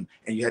a game.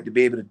 And you had to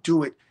be able to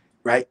do it,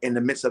 right, in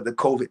the midst of the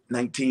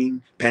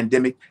COVID-19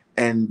 pandemic.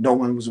 And no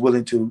one was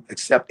willing to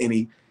accept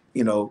any,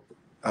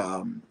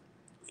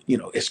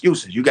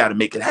 excuses. You got to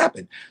make it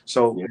happen.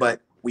 So,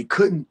 but we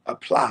couldn't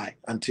apply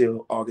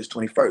until August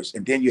 21st.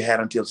 And then you had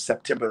until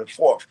September the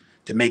 4th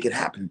to make it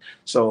happen.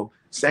 So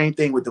Same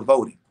thing with the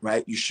voting,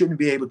 right? You shouldn't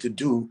be able to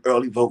do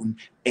early voting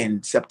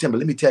in September.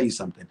 Let me tell you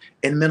something.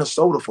 In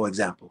Minnesota, for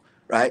example,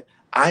 right?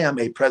 I am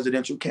a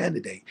presidential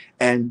candidate.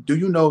 And do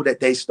you know that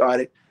they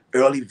started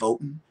early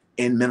voting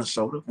in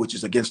Minnesota, which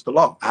is against the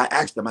law? I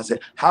asked them, I said,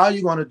 how are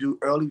you going to do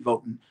early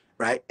voting,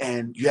 right?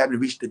 And you haven't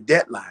reached the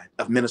deadline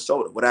of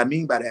Minnesota. What I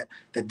mean by that,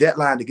 the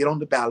deadline to get on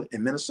the ballot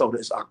in Minnesota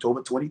is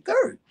October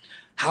 23rd.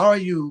 How are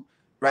you,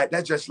 right?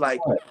 That's just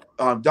like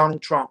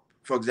Donald Trump,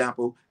 for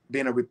example,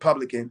 being a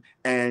Republican,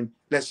 and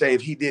let's say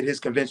if he did his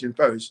convention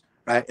first,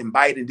 right, and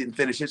Biden didn't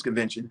finish his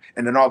convention,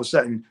 and then all of a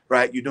sudden,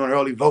 right, you're doing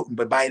early voting,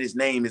 but Biden's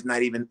name is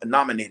not even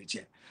nominated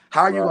yet.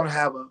 How are you going to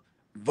have a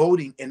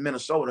voting in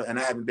Minnesota and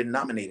I haven't been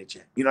nominated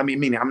yet? You know what I mean?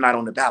 Meaning I'm not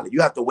on the ballot.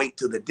 You have to wait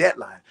till the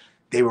deadline.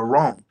 They were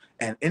wrong.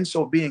 And in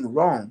so being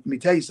wrong, let me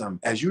tell you something.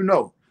 As you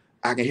know,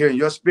 I can hear in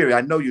your spirit,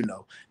 I know you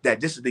know, that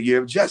this is the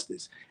year of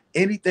justice.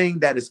 Anything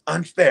that is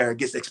unfair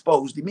gets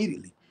exposed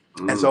immediately.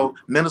 And so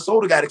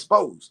Minnesota got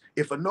exposed.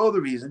 If for no other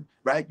reason,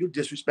 right, you're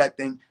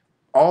disrespecting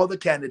all the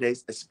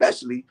candidates,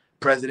 especially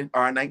President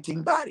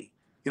R19 Boddie.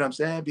 You know what I'm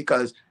saying?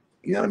 Because,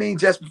 you know what I mean?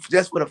 Just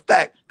for the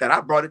fact that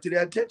I brought it to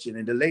their attention,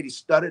 and the lady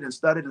stuttered and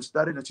stuttered and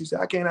stuttered, and she said,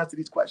 I can't answer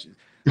these questions.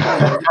 You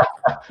know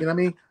what I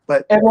mean?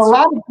 But and a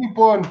lot of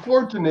people,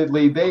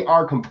 unfortunately, they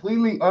are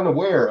completely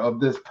unaware of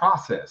this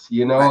process.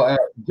 You know, right.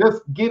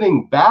 Just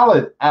getting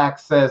ballot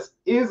access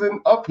is an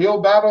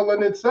uphill battle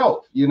in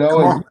itself. You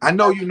know, I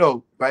know you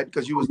know, right?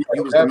 Because you was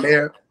the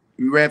mayor.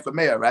 You ran for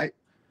mayor, right?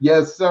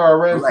 Yes, sir. I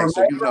ran for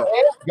so mayor you know.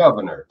 and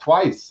governor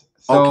twice.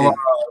 So okay.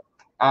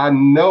 I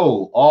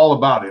know all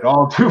about it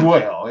all too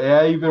well. Yeah,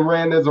 I even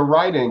ran as a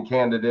write-in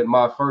candidate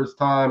my first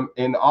time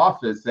in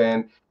office,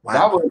 and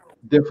that was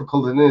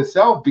difficult in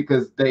itself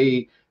because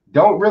they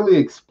don't really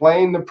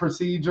explain the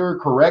procedure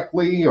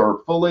correctly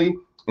or fully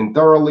and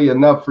thoroughly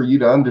enough for you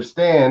to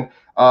understand.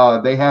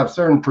 They have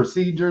certain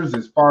procedures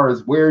as far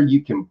as where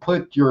you can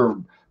put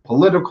your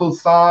political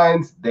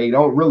signs. They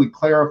don't really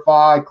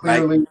clarify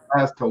clearly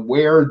as to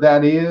where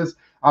that is.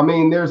 I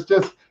mean, there's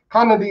just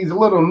kind of these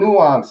little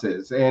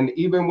nuances. And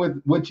even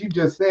with what you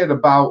just said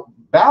about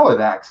ballot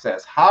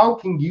access, how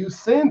can you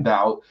send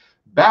out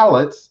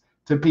ballots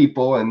to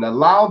people and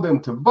allow them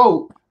to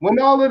vote when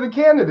all of the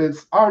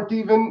candidates aren't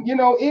even,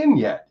 in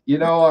yet,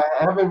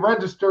 haven't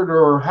registered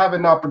or have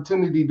an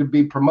opportunity to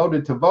be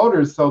promoted to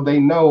voters so they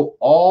know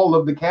all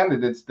of the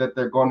candidates that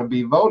they're going to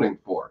be voting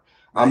for.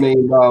 I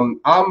mean,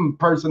 I'm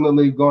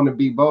personally going to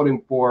be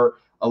voting for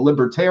a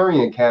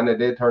libertarian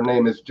candidate. Her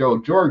name is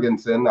Jo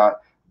Jorgensen. I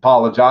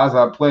apologize.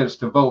 I pledged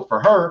to vote for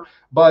her.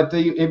 But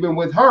even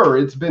with her,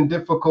 it's been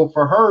difficult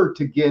for her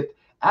to get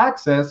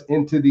access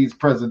into these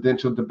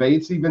presidential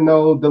debates, even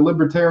though the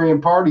Libertarian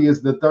Party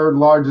is the third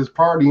largest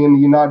party in the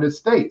United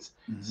States.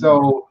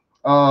 So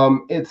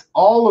it's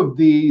all of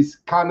these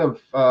kind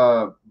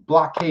of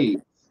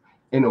blockades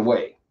in a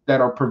way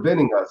that are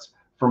preventing us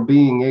from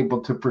being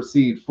able to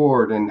proceed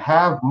forward and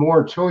have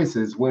more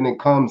choices when it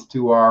comes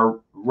to our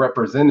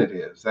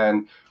representatives.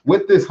 And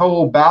with this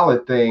whole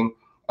ballot thing,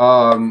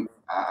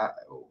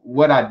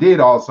 what I did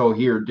also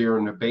hear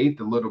during the debate,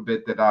 the little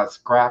bit that I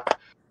scrapped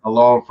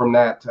along from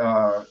that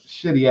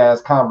shitty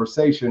ass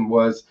conversation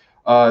was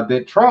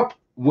that Trump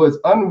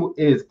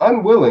is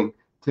unwilling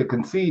to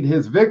concede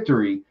his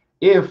victory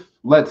if,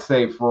 let's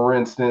say, for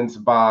instance,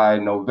 by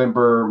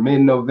November,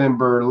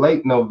 mid-November,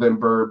 late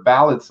November,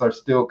 ballots are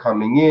still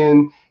coming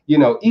in.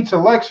 Each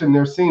election,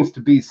 there seems to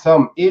be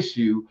some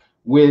issue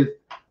with,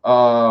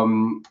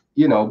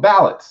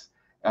 ballots.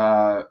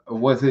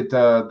 Was it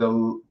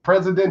the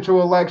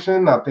presidential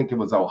election? I think it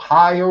was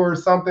Ohio or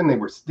something. They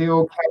were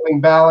still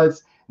counting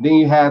ballots. Then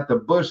you had the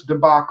Bush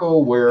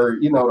debacle where,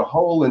 the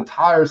whole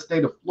entire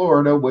state of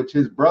Florida, which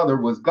his brother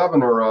was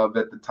governor of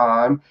at the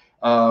time,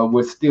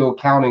 was still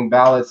counting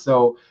ballots.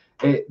 So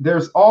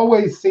there's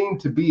always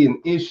seemed to be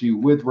an issue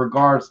with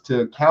regards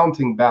to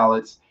counting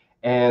ballots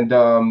and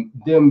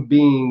them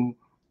being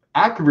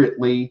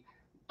accurately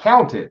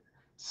counted.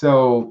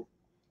 So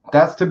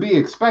that's to be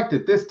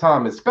expected this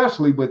time,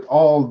 especially with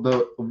all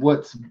the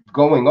what's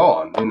going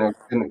on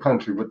in the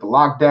country with the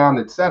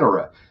lockdown,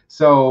 etc.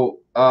 So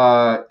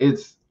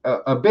it's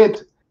a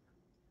bit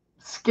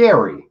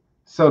scary,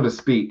 so to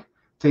speak,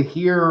 to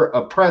hear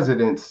a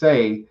president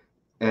say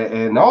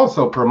and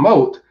also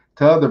promote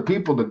to other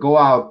people to go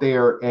out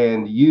there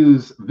and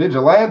use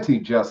vigilante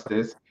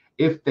justice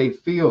if they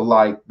feel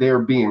like they're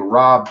being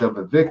robbed of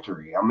a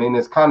victory. I mean,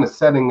 it's kind of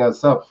setting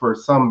us up for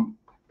some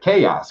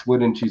chaos,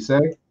 wouldn't you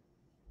say?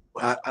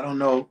 I don't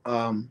know.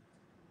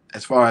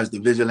 As far as the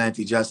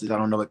vigilante justice, I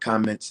don't know what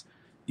comments,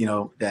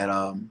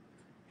 that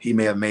he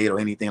may have made or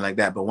anything like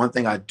that. But one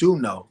thing I do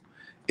know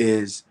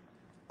is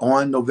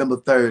on November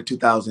 3rd,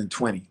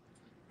 2020,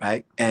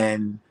 right?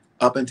 And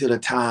up until the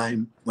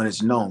time when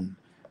it's known,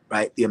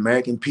 right, the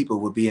American people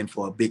will be in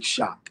for a big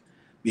shock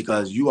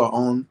because you are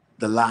on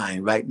the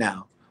line right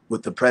now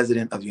with the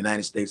President of the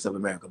United States of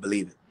America,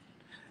 believe it.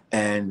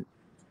 And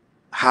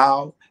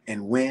how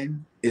and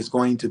when it's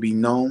going to be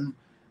known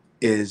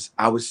is,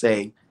 I would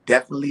say,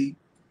 definitely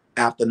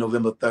after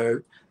November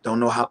 3rd. Don't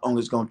know how long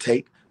it's going to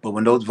take, but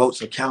when those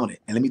votes are counted,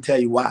 and let me tell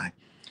you why.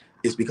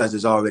 it's because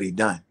it's already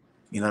done.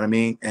 You know what I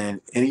mean? And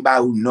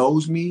anybody who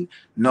knows me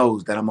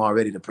knows that I'm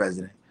already the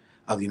president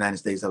of the United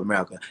States of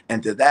America.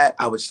 And to that,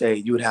 I would say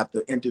you would have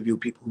to interview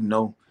people who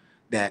know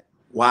that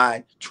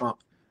why Trump,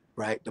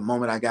 right? The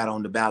moment I got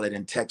on the ballot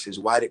in Texas,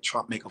 why did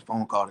Trump make a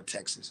phone call to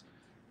Texas,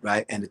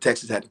 right? And the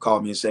Texas had to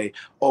call me and say,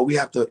 oh, we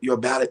have to, your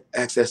ballot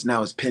access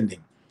now is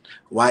pending.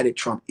 Why did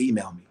Trump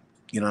email me?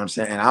 You know what I'm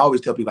saying? And I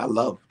always tell people I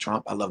love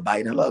Trump, I love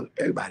Biden, I love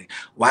everybody.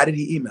 Why did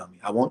he email me?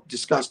 I won't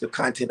discuss the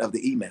content of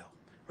the email,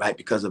 right?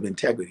 Because of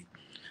integrity,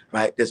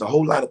 right? There's a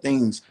whole lot of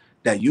things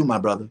that you, my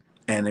brother,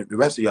 and the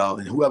rest of y'all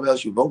and whoever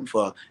else you're voting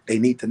for, they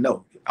need to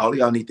know. All of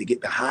y'all need to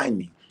get behind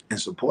me and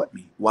support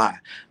me. Why?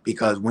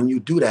 Because when you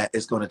do that,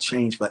 it's going to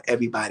change for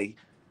everybody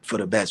for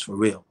the best, for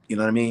real. You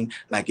know what I mean?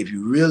 Like if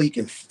you really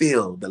can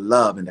feel the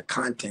love and the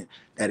content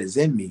that is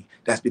in me,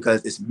 that's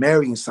because it's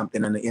marrying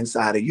something on the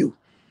inside of you.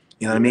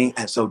 You know what I mean?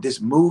 And so this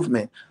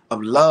movement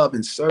of love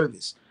and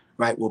service,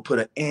 right, will put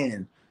an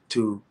end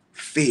to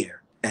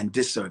fear and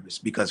disservice,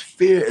 because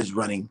fear is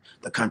running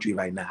the country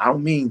right now. I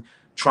don't mean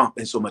Trump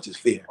in so much as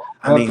fear.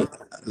 I mean,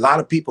 a lot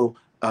of people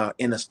are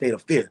in a state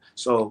of fear.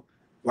 So,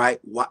 right,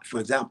 for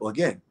example,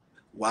 again,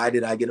 why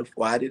did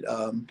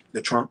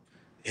the Trump,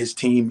 his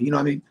team, you know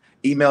what I mean,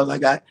 emails I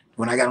got,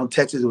 when I got on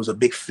Texas, it was a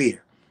big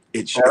fear.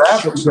 It shook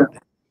something.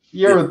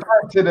 You're a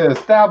threat to the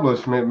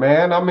establishment,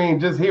 man. I mean,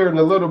 just hearing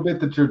a little bit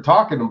that you're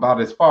talking about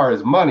as far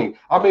as money.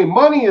 I mean,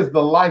 money is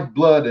the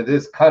lifeblood of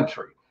this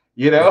country,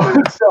 you know,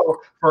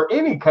 so for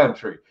any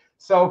country.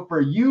 So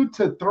for you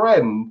to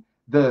threaten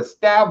the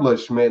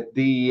establishment,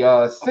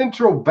 the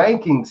central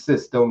banking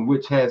system,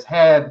 which has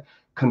had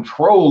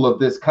control of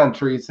this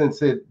country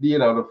since it, you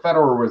know, the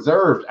Federal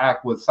Reserve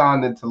Act was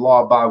signed into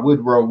law by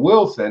Woodrow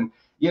Wilson,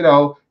 you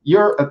know,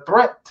 you're a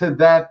threat to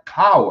that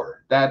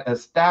power, that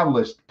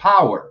established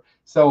power.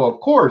 So, of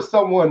course,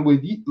 someone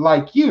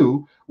like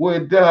you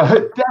would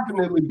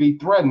definitely be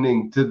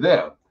threatening to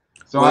them.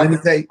 So, well, let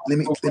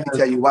me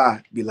tell you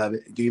why,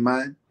 beloved. Do you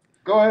mind?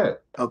 Go ahead.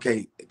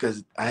 Okay,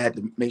 because I had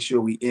to make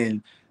sure we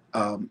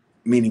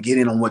meaning get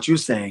in on what you're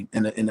saying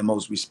in the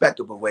most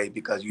respectable way,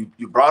 because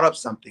you brought up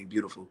something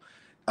beautiful,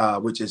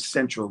 which is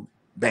central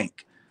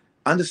bank.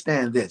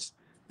 Understand this,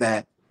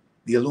 that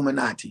the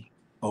Illuminati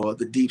or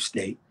the deep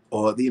state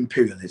or the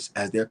imperialists,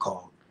 as they're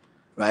called,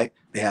 right?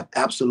 They have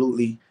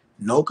absolutely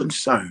no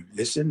concern,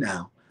 listen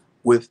now,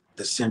 with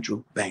the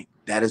central bank.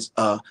 That is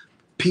a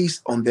piece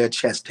on their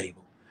chess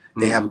table.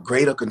 They have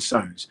greater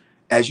concerns.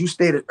 As you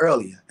stated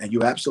earlier, and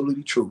you're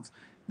absolutely true,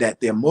 that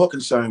they're more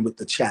concerned with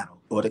the chattel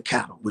or the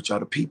cattle, which are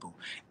the people,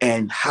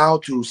 and how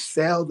to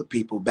sell the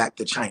people back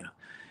to China.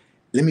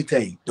 Let me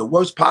tell you, the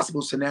worst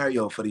possible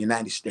scenario for the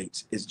United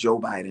States is Joe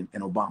Biden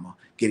and Obama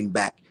getting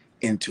back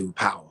into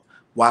power.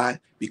 Why?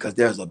 Because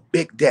there's a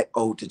big debt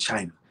owed to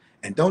China.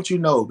 And don't you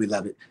know,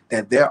 beloved,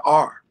 that there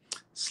are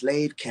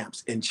slave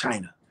camps in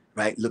China,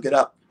 right? Look it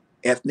up.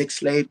 Ethnic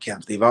slave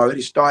camps. They've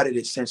already started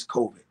it since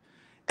COVID.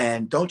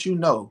 And don't you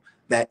know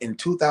that in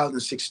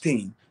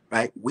 2016,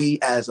 right, we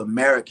as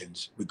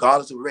Americans,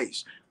 regardless of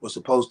race, were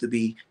supposed to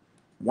be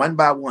one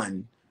by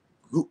one,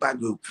 group by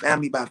group,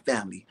 family by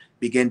family,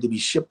 begin to be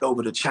shipped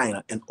over to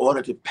China in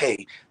order to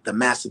pay the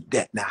massive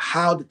debt. Now,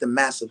 how did the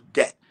massive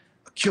debt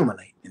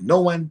accumulate? And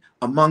no one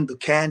among the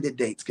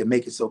candidates can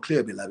make it so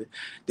clear, beloved,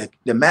 that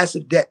the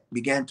massive debt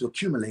began to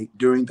accumulate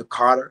during the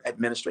Carter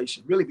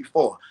administration, really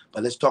before.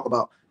 But let's talk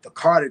about the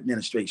Carter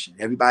administration.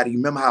 Everybody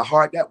remember how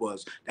hard that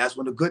was. That's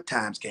when the good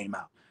times came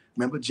out.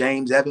 Remember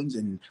James Evans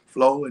and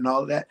Flo and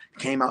all of that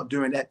came out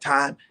during that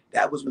time?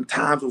 That was when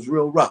times was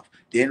real rough.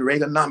 Then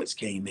Reaganomics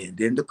came in.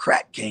 Then the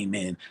crack came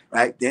in,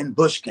 right? Then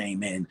Bush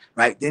came in,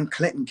 right? Then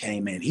Clinton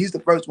came in. He's the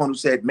first one who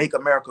said, make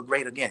America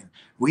great again.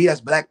 We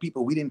as Black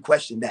people, we didn't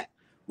question that.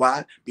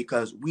 Why?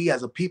 Because we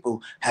as a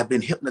people have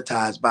been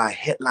hypnotized by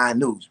headline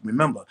news.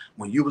 Remember,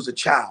 when you was a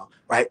child,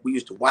 right, we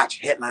used to watch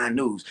headline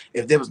news.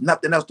 If there was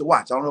nothing else to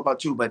watch, I don't know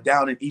about you, but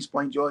down in East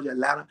Point, Georgia,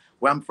 Atlanta,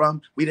 where I'm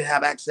from, we didn't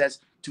have access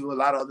to a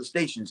lot of other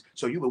stations.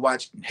 So you would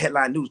watch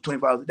headline news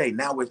 24 hours a day.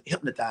 Now we're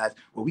hypnotized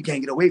where we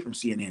can't get away from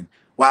CNN.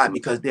 Why?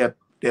 Because they're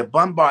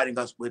bombarding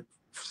us with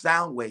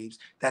sound waves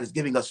that is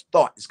giving us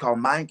thought. It's called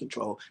mind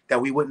control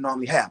that we wouldn't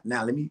normally have.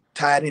 Now, let me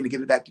tie it in and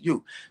give it back to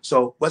you.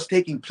 So what's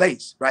taking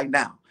place right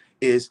now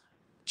is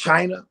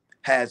China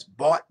has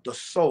bought the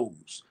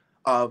souls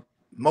of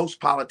most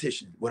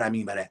politicians. What I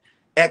mean by that,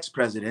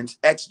 ex-presidents,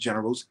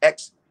 ex-generals,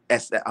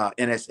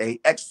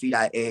 NSA,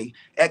 ex-CIA,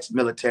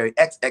 ex-military,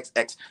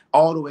 XXX,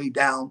 all the way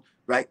down,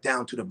 right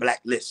down to the black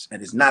list.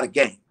 And it's not a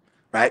game,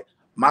 right?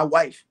 My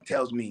wife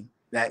tells me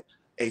that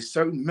a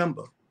certain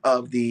member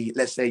of the,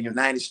 let's say,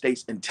 United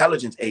States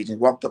intelligence agent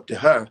walked up to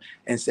her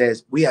and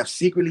says, we have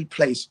secretly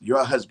placed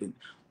your husband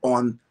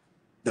on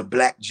the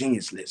black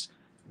genius list.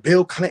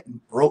 Bill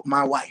Clinton wrote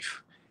my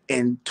wife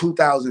in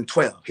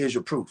 2012. Here's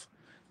your proof.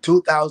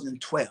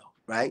 2012,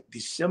 right?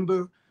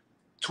 December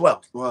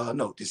 12th. Well,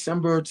 no,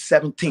 December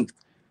 17th.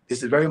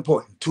 This is very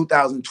important.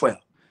 2012.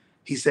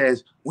 He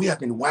says, we have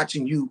been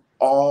watching you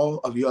all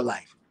of your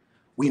life.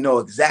 We know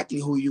exactly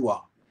who you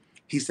are.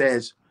 He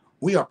says,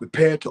 we are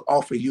prepared to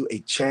offer you a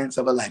chance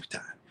of a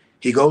lifetime.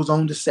 He goes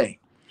on to say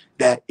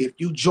that if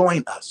you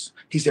join us,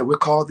 he said, we're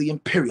called the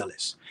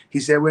imperialists. He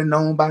said, we're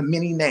known by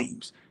many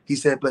names. He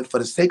said, but for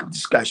the sake of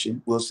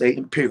discussion, we'll say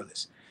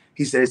imperialists.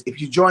 He says, if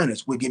you join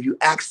us, we'll give you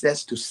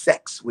access to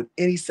sex with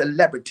any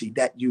celebrity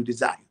that you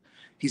desire.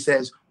 He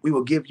says, we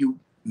will give you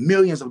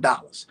millions of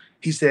dollars.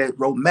 He said,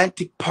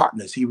 romantic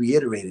partners. He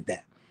reiterated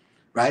that,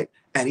 right?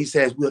 And he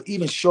says, we'll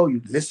even show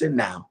you, listen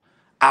now,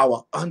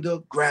 our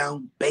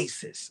underground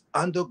bases,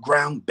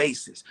 underground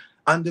bases,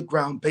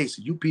 underground bases.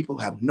 You people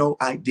have no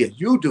idea.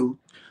 You do,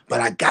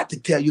 but I got to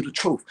tell you the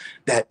truth,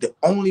 that the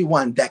only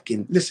one that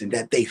can listen,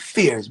 that they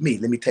fear is me.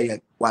 Let me tell you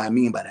what I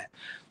mean by that.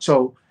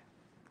 So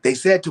they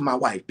said to my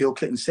wife, Bill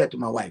Clinton said to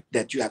my wife,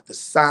 that you have to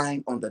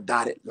sign on the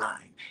dotted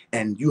line.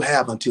 And you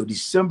have until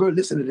December,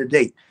 listen to the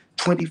date,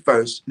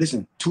 21st,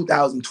 listen,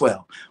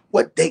 2012.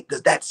 What date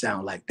does that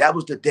sound like? That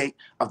was the date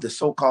of the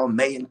so-called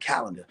Mayan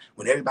calendar,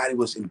 when everybody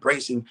was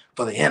embracing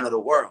for the end of the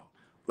world,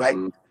 right?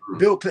 Mm-hmm.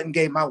 Bill Clinton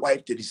gave my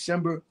wife to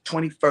December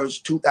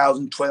 21st,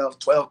 2012,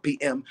 12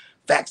 p.m.,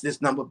 fax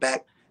this number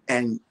back,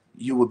 and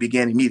you will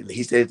begin immediately.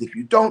 He says, if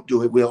you don't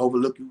do it, we'll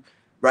overlook you,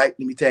 right?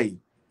 Let me tell you,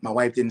 my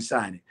wife didn't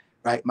sign it.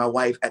 Right. My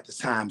wife at the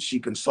time, she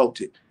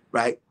consulted,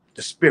 right,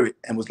 the spirit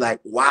and was like,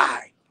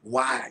 why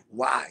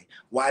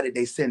did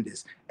they send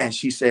this? And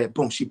she said,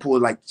 boom, she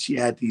pulled, like, she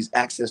had these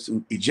access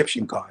to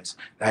Egyptian cards.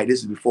 Right.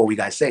 This is before we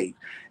got saved.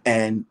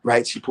 And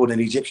right. She pulled an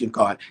Egyptian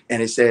card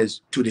and it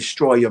says, to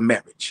destroy your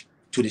marriage,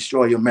 to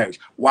destroy your marriage.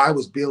 Why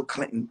was Bill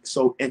Clinton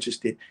so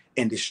interested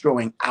in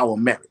destroying our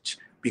marriage?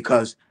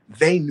 Because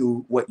they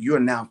knew what you're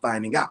now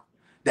finding out,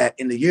 that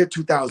in the year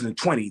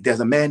 2020, there's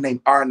a man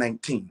named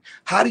R19.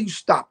 How do you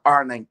stop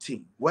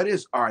R19? What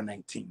is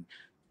R19?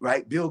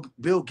 Right?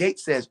 Bill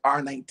Gates says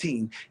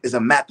R19 is a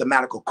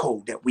mathematical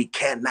code that we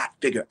cannot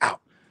figure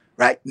out.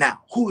 Right? Now,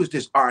 who is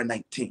this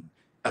R19?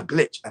 A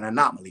glitch, an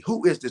anomaly.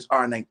 Who is this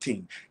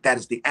R19? That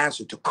is the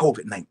answer to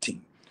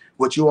COVID-19.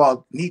 What you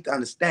all need to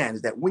understand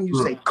is that when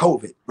you say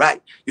COVID,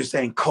 right, you're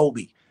saying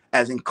Kobe,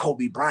 as in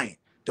Kobe Bryant.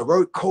 The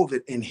word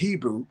COVID in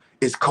Hebrew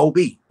is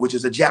Kobe, which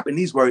is a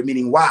Japanese word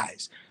meaning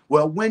wise.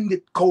 Well, when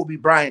did Kobe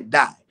Bryant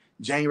die?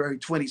 January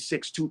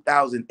 26,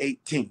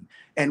 2018.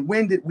 And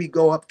when did we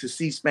go up to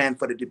C-SPAN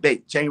for the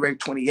debate? January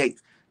 28th,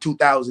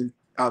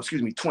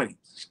 2020.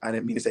 I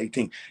didn't mean to say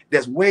 18.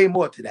 There's way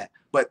more to that.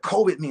 But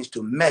COVID means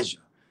to measure,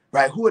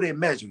 right? Who are they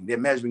measuring? They're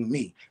measuring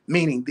me,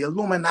 meaning the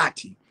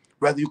Illuminati,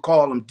 whether you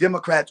call them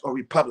Democrats or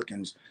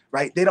Republicans,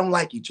 right? They don't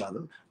like each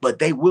other, but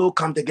they will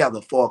come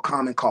together for a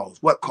common cause.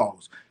 What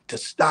cause? To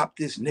stop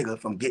this nigga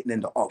from getting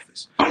into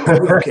office. We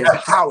don't care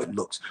how it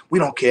looks. We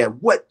don't care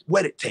what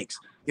it takes.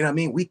 You know what I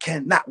mean? We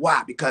cannot.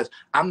 Why? Because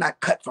I'm not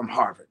cut from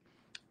Harvard.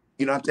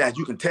 You know what I'm saying? As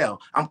you can tell,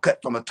 I'm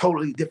cut from a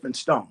totally different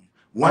stone.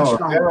 One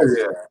stone.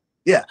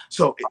 Yeah.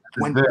 So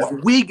when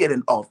we get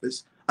in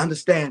office,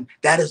 understand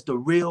that is the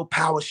real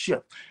power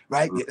shift,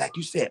 right? Like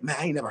you said, man,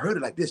 I ain't never heard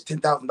it like this.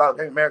 $10,000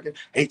 every American,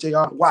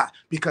 HAR. Why?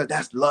 Because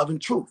that's love and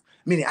truth.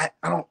 Meaning I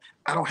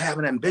don't have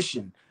an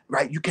ambition,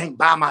 right? You can't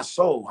buy my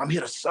soul. I'm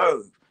here to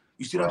serve.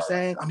 You see what I'm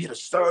saying? I'm here to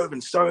serve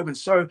and serve and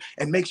serve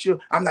and make sure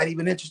I'm not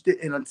even interested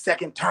in a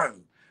second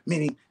term.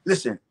 Meaning,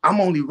 listen, I'm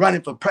only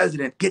running for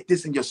president. Get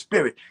this in your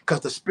spirit, because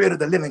the spirit of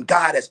the living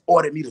God has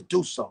ordered me to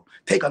do so.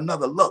 Take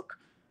another look,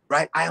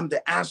 right? I am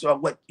the answer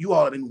of what you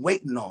all have been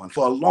waiting on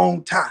for a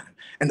long time.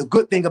 And the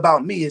good thing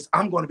about me is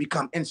I'm going to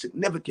become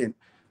insignificant.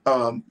 You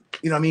know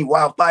what I mean?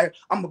 Wildfire,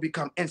 I'm going to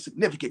become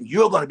insignificant.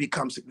 You're going to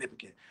become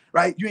significant.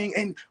 Right?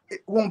 And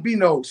it won't be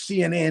no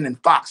CNN and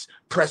Fox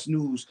press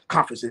news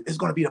conferences. It's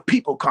going to be the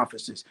people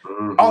conferences.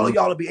 Mm-hmm. All of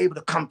y'all will be able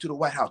to come to the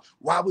White House.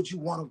 Why would you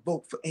want to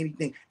vote for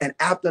anything? And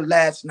after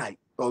last night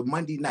or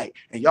Monday night,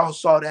 and y'all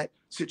saw that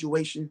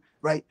situation,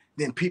 right?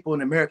 Then people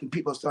and American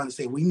people are starting to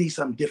say, we need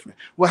something different.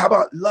 Well, how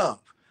about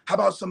love? How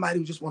about somebody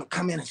who just want to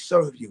come in and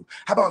serve you?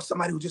 How about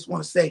somebody who just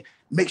want to say,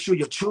 make sure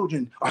your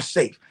children are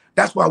safe?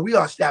 That's why we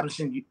are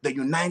establishing the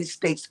United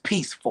States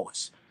Peace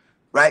Force.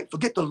 Right?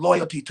 Forget the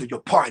loyalty to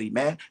your party,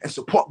 man, and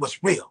support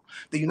what's real.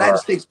 The United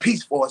States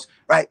Peace Force,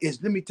 right,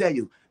 is, let me tell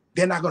you,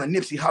 they're not going to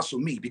Nipsey Hussle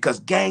me,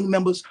 because gang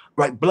members,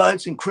 right,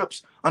 Bloods and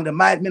Crips under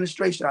my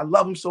administration, I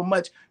love them so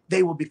much,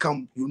 they will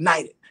become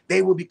united.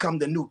 They will become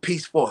the new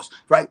peace force,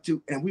 right?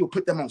 And we will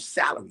put them on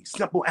salary.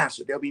 Simple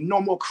answer. There'll be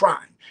no more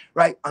crime,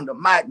 right, under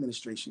my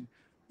administration.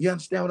 You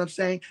understand what I'm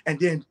saying? And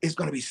then it's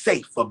going to be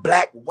safe for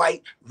black,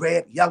 white,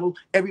 red, yellow.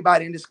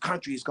 Everybody in this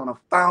country is going to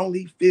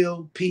finally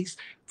feel peace,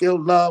 feel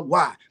love.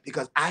 Why?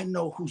 Because I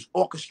know who's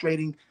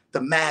orchestrating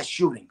the mass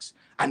shootings.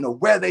 I know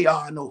where they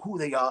are, I know who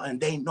they are, and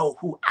they know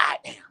who I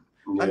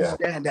am. Yeah.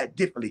 Understand that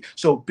differently.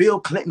 So Bill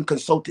Clinton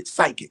consulted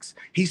psychics.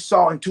 He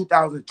saw in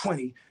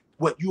 2020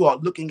 what you are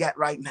looking at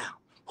right now.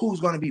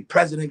 Who's going to be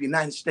president of the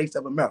United States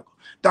of America?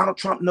 Donald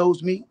Trump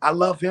knows me. I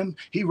love him.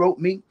 He wrote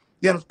me.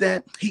 You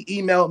understand? He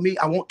emailed me.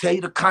 I won't tell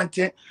you the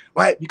content,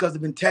 right, because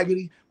of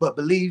integrity. But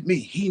believe me,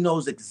 he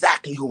knows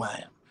exactly who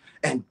I am.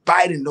 And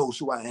Biden knows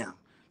who I am.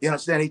 You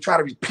understand? They try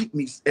to repeat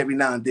me every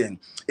now and then.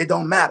 It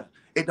don't matter.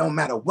 It don't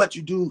matter what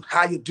you do,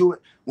 how you do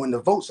it. When the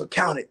votes are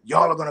counted,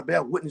 y'all are going to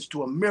bear witness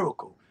to a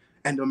miracle.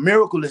 And the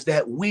miracle is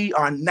that we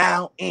are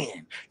now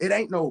in. It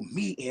ain't no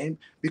me in,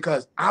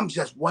 because I'm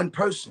just one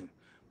person.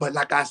 But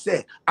like I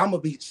said, I'm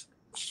going to be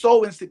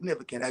so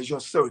insignificant as your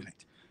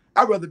servant.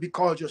 I'd rather be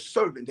called your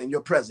servant than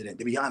your president,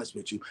 to be honest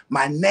with you.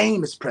 My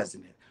name is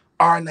President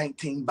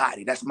R19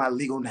 Boddie. That's my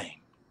legal name.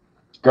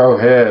 Go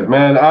ahead,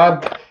 man.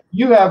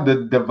 You have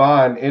the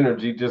divine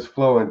energy just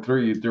flowing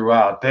through you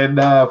throughout. And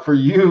for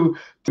you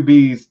to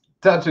be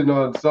touching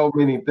on so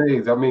many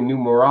things, I mean,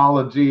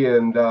 numerology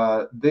and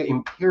the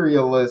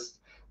imperialist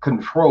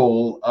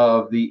control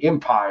of the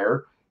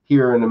empire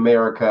here in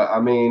America, I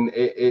mean,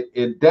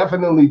 it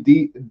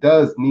definitely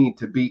does need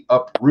to be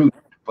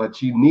uprooted,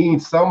 but you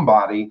need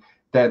somebody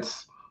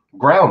that's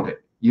grounded.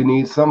 You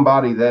need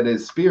somebody that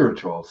is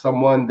spiritual,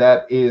 someone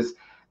that is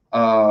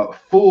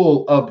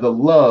full of the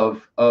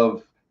love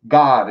of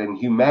God and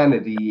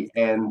humanity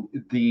and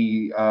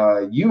the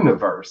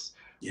universe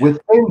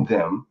within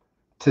them,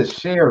 to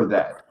share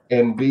that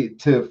and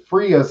to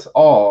free us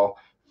all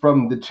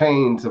from the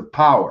chains of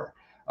power.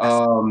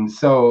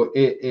 So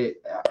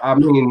I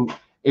mean,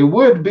 it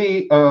would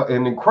be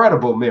an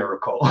incredible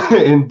miracle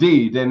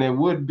indeed, and it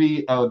would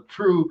be a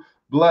true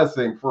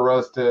blessing for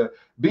us to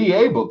be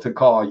able to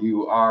call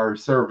you our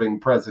serving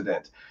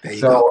president.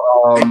 So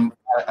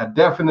I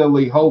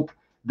definitely hope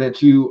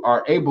that you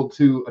are able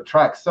to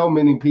attract so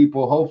many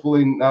people,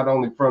 hopefully not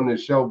only from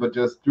this show, but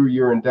just through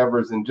your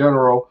endeavors in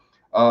general,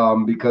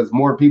 because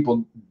more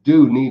people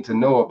do need to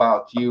know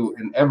about you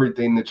and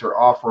everything that you're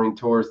offering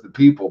towards the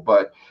people.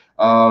 But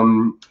I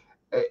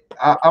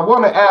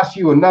want to ask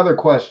you another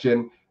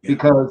question,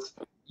 because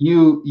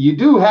you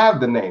do have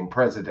the name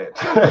president.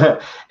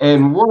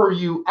 And were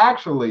you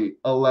actually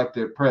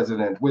elected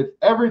president? With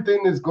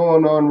everything that's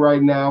going on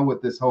right now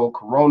with this whole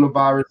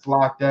coronavirus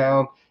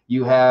lockdown,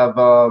 you have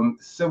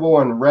civil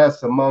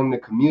unrest among the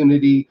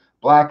community,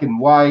 black and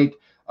white.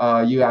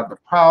 You have the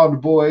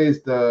Proud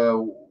Boys,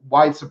 the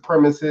white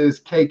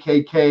supremacists,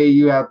 KKK.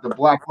 You have the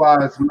Black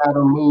Lives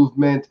Matter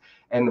movement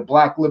and the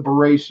Black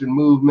Liberation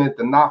movement,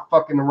 the Not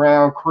Fucking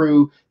Around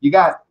crew. You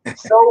got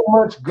so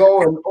much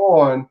going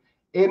on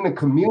in the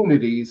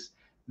communities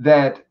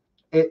that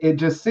it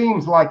just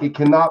seems like it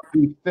cannot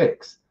be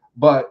fixed.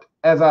 But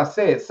as I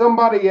said,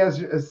 somebody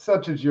as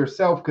such as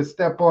yourself could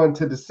step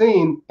onto the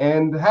scene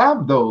and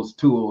have those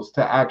tools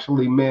to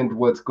actually mend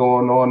what's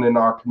going on in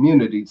our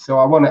community. So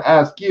I want to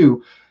ask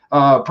you,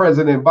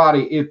 President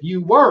Boddie, if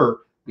you were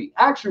the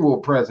actual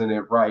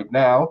president right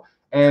now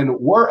and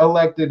were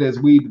elected as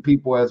we the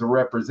people as a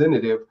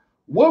representative,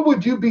 what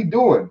would you be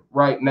doing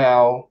right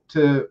now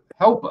to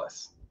help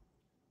us?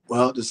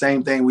 Well, the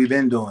same thing we've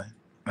been doing,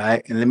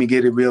 right? And let me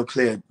get it real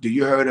clear. Do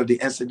you heard of the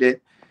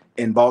incident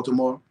in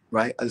Baltimore,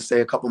 right? Let's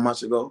say a couple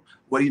months ago.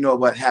 What do you know about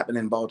what happened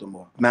in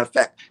Baltimore? Matter of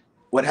fact,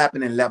 what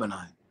happened in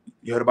Lebanon?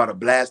 You heard about a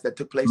blast that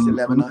took place in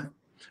Lebanon,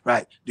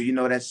 right? Do you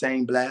know that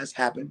same blast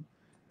happened,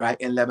 right,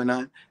 in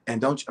Lebanon?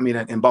 And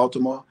in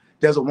Baltimore?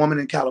 There's a woman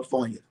in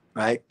California,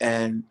 right?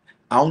 And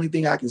the only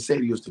thing I can say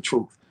to you is the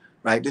truth,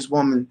 right? This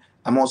woman,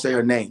 I won't say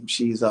her name.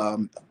 She's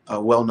a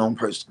well-known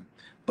person,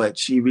 but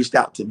she reached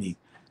out to me.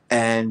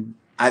 And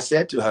I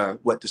said to her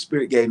what the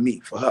Spirit gave me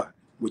for her,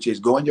 which is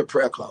go in your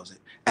prayer closet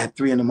at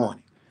 3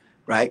 a.m,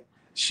 right?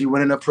 She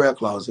went in her prayer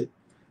closet.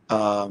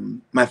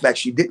 Matter of fact,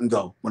 she didn't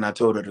go when I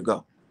told her to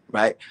go,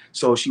 right?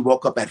 So she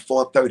woke up at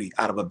 4:30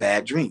 out of a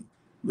bad dream.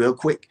 Real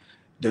quick,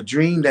 the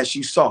dream that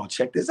she saw,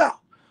 check this out,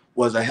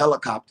 was a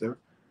helicopter,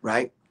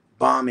 right,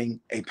 bombing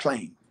a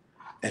plane.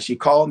 And she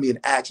called me and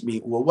asked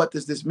me, well, what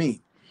does this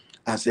mean?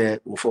 I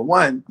said, well, for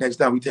one, next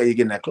time we tell you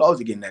get in that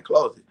closet, get in that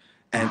closet.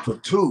 And for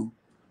two,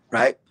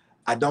 right,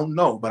 I don't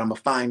know, but I'm gonna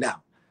find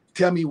out.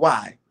 Tell me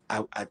why.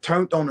 I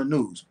turned on the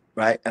news,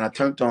 right? And I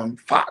turned on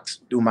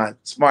Fox through my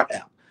smart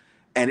app.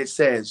 And it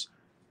says,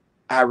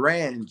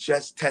 Iran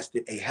just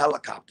tested a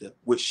helicopter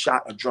which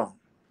shot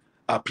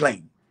a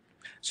plane.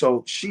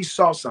 So she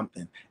saw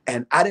something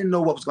and I didn't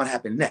know what was gonna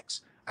happen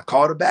next. I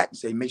called her back and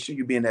said, make sure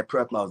you be in that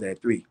prayer closet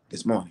at 3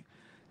 this morning.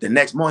 The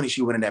next morning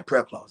she went in that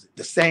prayer closet.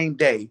 The same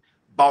day,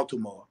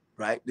 Baltimore,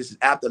 right? This is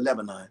after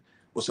Lebanon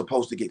was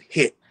supposed to get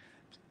hit.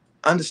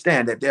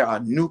 Understand that there are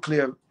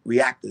nuclear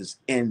reactors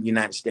in the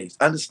United States.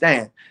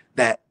 Understand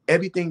that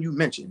everything you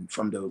mentioned,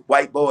 from the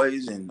white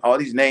boys and all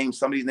these names,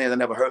 some of these names I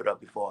never heard of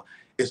before,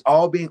 is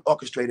all being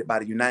orchestrated by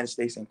the United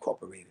States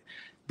Incorporated.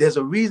 There's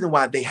a reason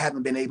why they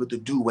haven't been able to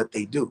do what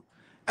they do.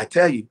 I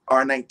tell you,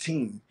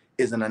 R19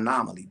 is an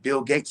anomaly.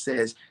 Bill Gates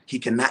says he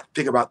cannot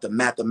figure out the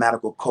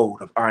mathematical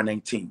code of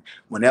R19.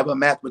 Whenever a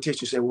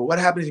mathematician says, well, what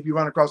happens if you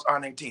run across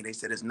R19? They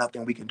said, there's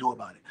nothing we can do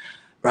about it.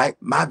 Right?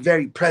 My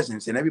very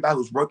presence and everybody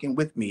who's working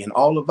with me and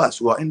all of us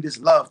who are in this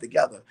love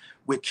together,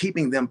 we're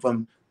keeping them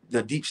from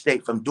the deep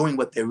state from doing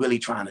what they're really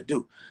trying to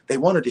do. They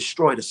want to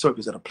destroy the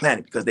surface of the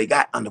planet because they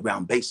got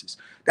underground bases.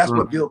 That's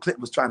what Bill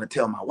Clinton was trying to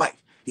tell my wife.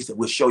 He said,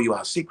 we'll show you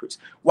our secrets.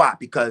 Why?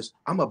 Because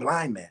I'm a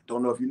blind man.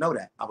 Don't know if you know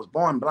that. I was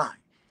born blind,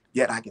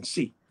 yet I can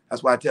see.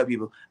 That's why I tell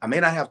people, I may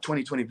not have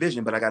 20/20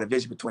 vision, but I got a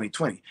vision for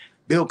 20/20.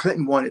 Bill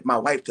Clinton wanted my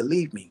wife to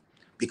leave me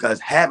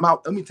because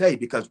let me tell you,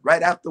 because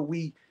right after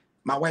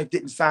my wife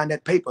didn't sign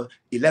that paper,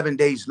 11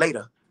 days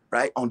later,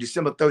 right? On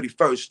December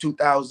 31st,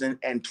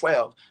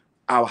 2012,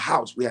 our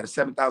house, we had a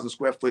 7,000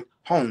 square foot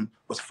home,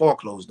 was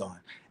foreclosed on.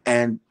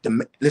 And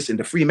listen,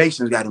 the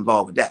Freemasons got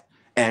involved with that.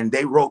 And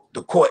they wrote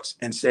the courts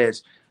and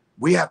says,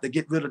 we have to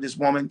get rid of this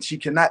woman. She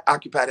cannot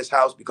occupy this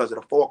house because of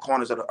the four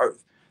corners of the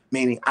earth,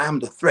 meaning I'm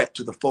the threat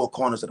to the four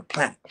corners of the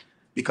planet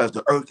because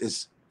the earth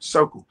is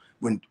circle.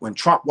 When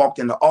Trump walked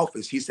into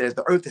office, he says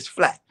the earth is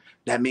flat.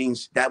 That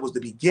means that was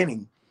the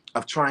beginning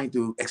of trying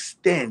to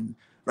extend,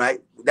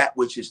 right, that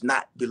which is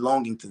not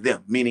belonging to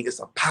them, meaning it's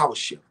a power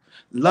shift.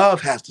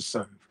 Love has to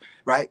serve,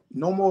 right?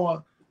 No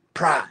more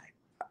pride.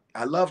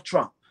 I love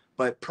Trump,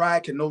 but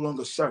pride can no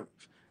longer serve,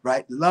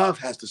 right? Love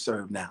has to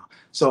serve now.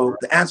 So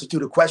the answer to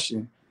the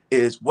question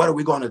is, what are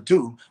we going to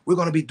do? We're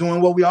going to be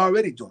doing what we're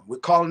already doing. We're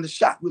calling the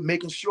shot. We're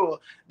making sure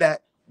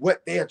that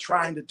what they are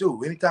trying to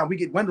do, anytime we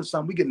get wind of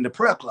something, we get in the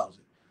prayer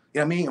closet. You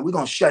know what I mean? And we're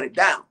going to shut it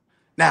down.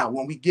 Now,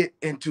 when we get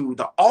into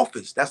the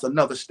office, that's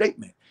another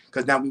statement.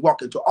 Because now we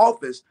walk into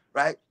office,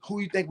 right?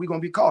 Who you think we're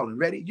going to be calling?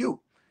 Ready? You.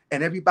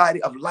 And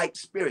everybody of light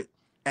spirit.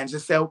 And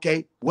just say,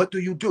 okay, what do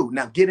you do?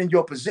 Now get in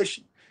your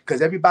position.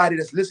 Because everybody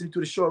that's listening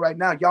to the show right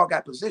now, y'all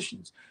got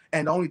positions.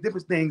 And the only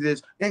difference thing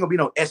is, there ain't gonna be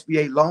no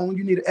SBA loan.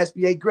 You need an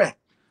SBA grant.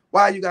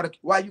 Why you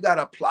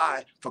gotta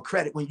apply for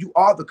credit when you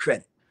are the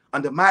credit?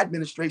 Under my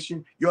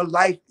administration, your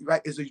life,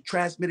 right, is a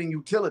transmitting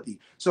utility.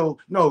 So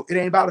no, it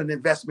ain't about an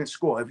investment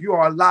score. If you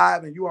are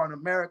alive and you are an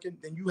American,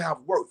 then you have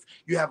worth,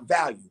 you have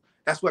value.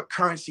 That's what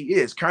currency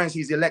is.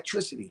 Currency is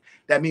electricity.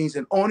 That means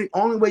the only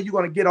way you're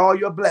going to get all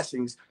your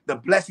blessings, the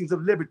blessings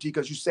of liberty,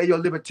 because you say you're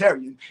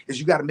libertarian, is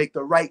you got to make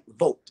the right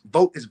vote.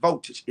 Vote is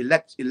voltage.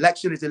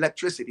 Election is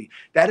electricity.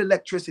 That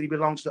electricity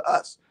belongs to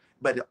us.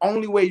 But the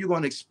only way you're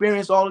going to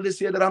experience all of this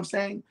here that I'm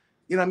saying,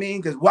 you know what I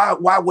mean? Because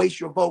why waste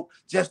your vote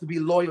just to be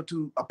loyal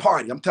to a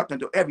party? I'm talking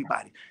to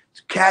everybody.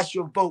 Cast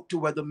your vote to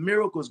where the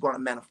miracle is going to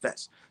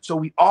manifest, so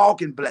we all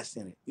can bless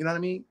in it. You know what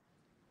I mean?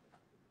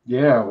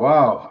 Yeah,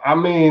 wow. I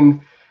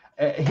mean,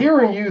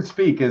 hearing you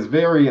speak is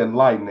very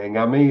enlightening.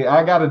 I mean,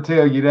 I got to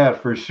tell you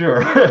that for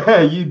sure.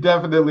 You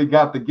definitely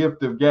got the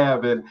gift of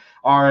gab and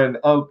are an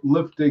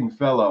uplifting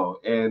fellow.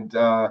 And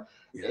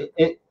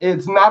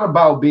it's not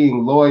about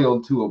being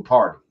loyal to a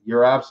party.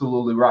 You're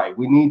absolutely right.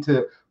 We need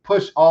to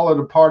push all of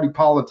the party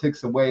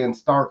politics away and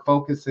start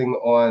focusing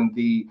on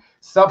the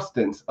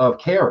substance of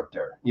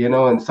character, you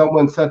know, and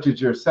someone such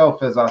as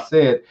yourself, as I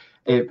said,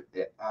 if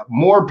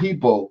more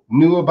people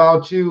knew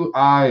about you,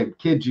 I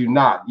kid you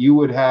not, you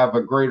would have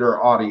a greater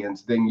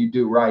audience than you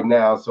do right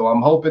now. So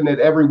I'm hoping that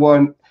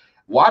everyone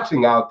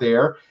watching out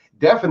there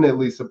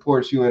definitely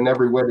supports you in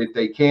every way that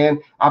they can.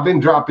 I've been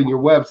dropping your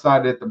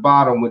website at the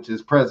bottom, which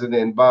is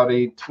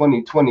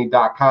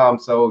presidentboddie2020.com.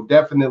 So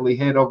definitely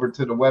head over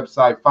to the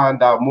website,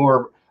 find out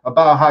more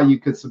about how you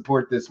could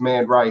support this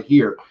man right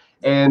here.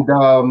 And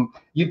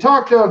you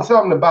talked on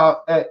something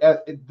about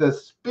the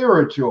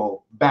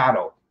spiritual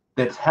battle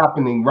that's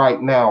happening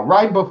right now,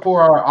 right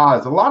before our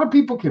eyes. A lot of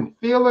people can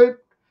feel it,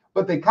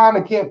 but they kind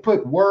of can't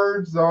put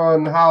words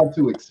on how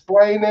to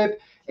explain it.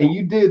 And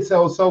you did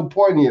so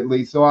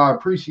poignantly. So I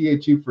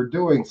appreciate you for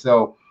doing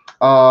so.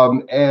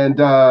 Like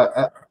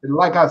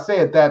I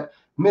said, that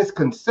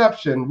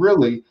misconception,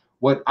 really,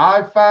 what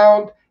I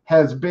found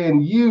has been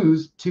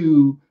used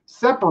to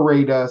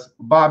separate us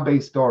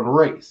based on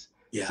race.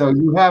 Yeah. So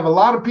you have a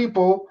lot of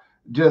people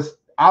just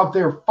out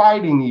there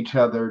fighting each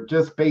other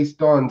just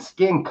based on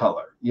skin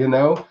color, you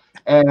know?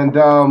 And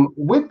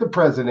with the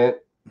president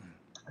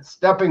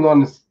stepping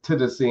to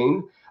the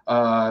scene,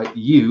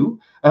 you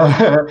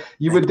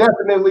would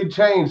definitely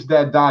change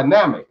that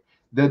dynamic.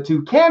 The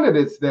two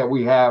candidates that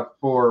we have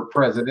for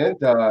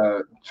president,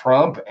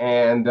 Trump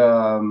and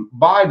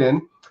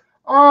Biden,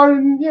 are,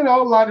 you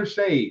know, lighter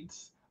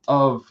shades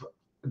of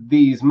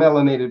these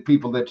melanated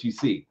people that you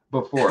see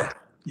before.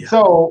 Yeah.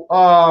 So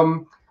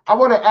I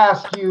want to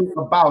ask you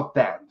about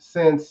that,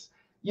 since,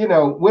 you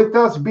know, with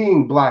us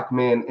being Black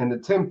men and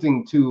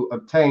attempting to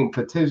obtain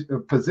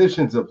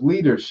positions of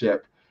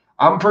leadership,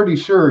 I'm pretty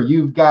sure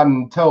you've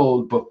gotten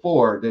told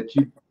before that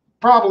you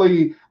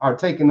probably are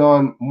taking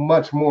on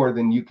much more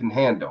than you can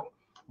handle.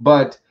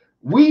 But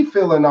we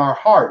feel in our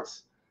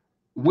hearts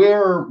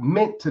we're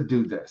meant to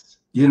do this.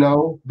 You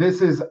know,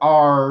 this is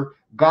our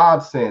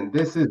godsend.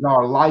 This is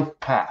our life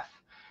path.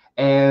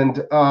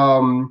 And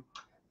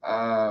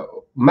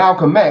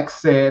Malcolm X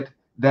said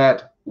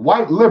that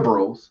white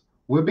liberals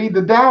would be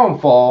the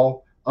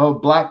downfall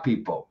of Black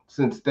people,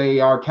 since they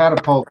are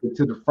catapulted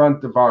to the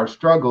front of our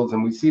struggles.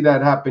 And we see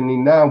that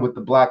happening now with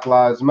the Black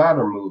Lives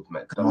Matter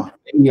movement.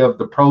 Many of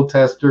the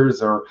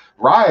protesters or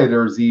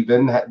rioters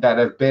even that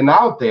have been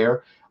out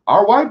there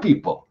are white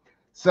people.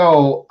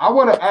 So I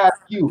want to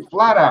ask you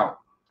flat out,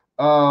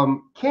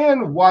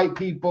 can white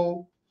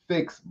people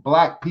fix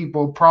Black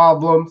people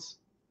problems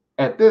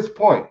at this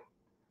point,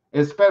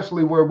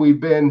 especially where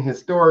we've been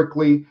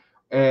historically,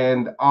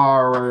 and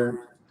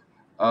our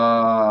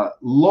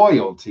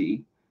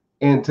loyalty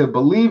into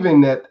believing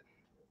that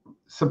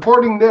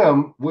supporting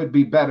them would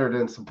be better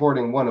than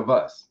supporting one of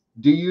us?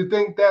 Do you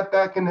think that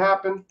can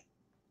happen?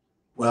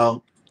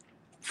 Well,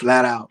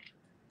 flat out,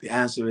 the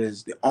answer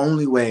is the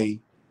only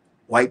way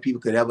white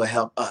people could ever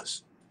help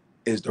us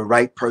is the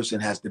right person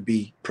has to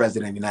be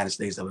president of the United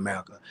States of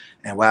America.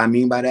 And what I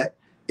mean by that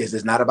is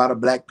it's not about a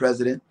black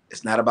president.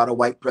 It's not about a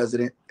white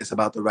president. It's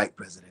about the right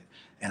president.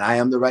 And I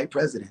am the right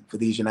president for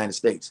these United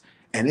States.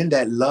 And in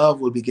that,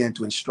 love will begin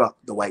to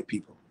instruct the white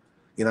people.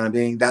 You know what I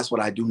mean? That's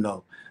what I do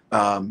know.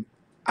 I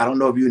don't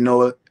know if you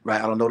know it,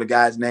 right? I don't know the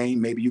guy's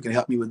name. Maybe you can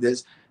help me with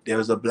this. There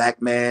was a black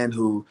man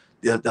who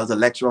does a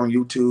lecture on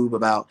YouTube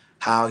about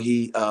how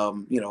he,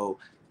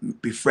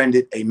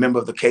 befriended a member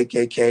of the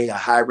KKK, a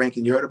high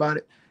ranking. You heard about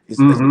it?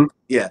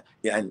 Yeah.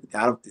 And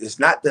it's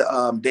not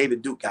the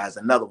David Duke guy, it's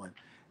another one.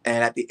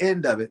 And at the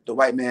end of it, the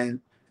white man,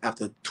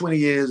 after 20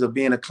 years of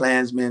being a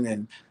Klansman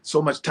and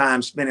so much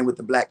time spending with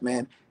the black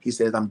man, he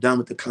says, I'm done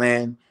with the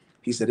Klan.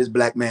 He said, this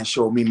black man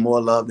showed me more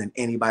love than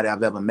anybody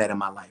I've ever met in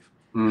my life.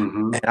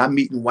 And I'm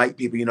meeting white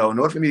people, in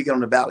order for me to get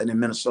on the ballot in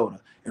Minnesota,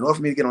 in order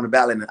for me to get on the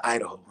ballot in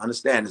Idaho,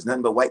 understand there's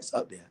nothing but whites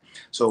up there.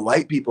 So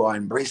white people are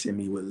embracing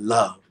me with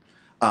love.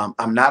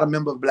 I'm not a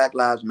member of Black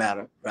Lives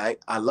Matter, right?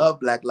 I love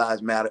Black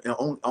Lives Matter,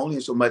 and only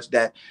in so much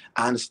that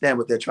I understand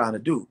what they're trying to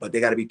do, but they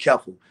got to be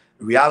careful.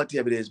 The reality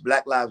of it is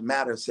Black Lives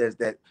Matter says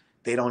that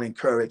they don't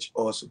encourage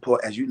or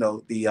support, as you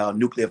know, the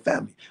nuclear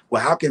family.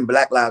 Well, how can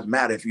Black Lives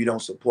matter if you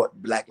don't support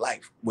Black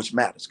life, which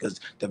matters? Because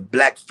the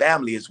Black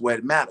family is where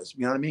it matters.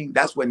 You know what I mean?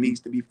 That's what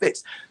needs to be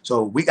fixed.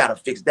 So we got to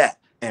fix that.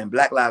 And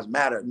Black Lives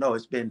Matter, no,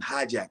 it's been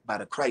hijacked by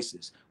the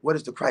crisis. What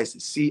is the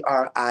crisis?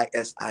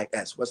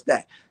 CRISIS. What's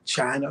that?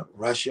 China,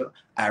 Russia,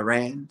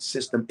 Iran,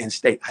 system, and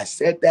state. I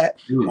said that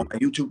on my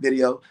YouTube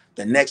video.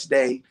 The next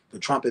day, the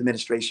Trump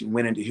administration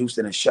went into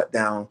Houston and shut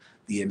down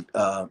the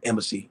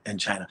embassy in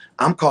China.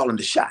 I'm calling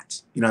the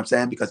shots, you know what I'm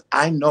saying? Because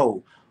I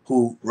know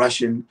who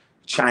Russian,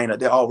 China,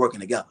 they're all working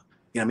together.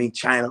 You know what I mean?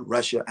 China,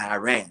 Russia, and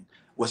Iran.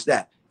 What's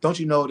that? Don't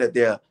you know that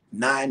there are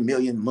 9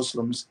 million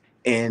Muslims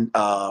in,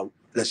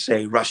 let's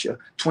say, Russia,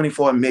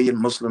 24 million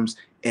Muslims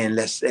in,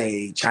 let's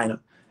say, China,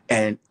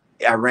 and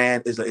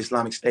Iran is an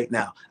Islamic state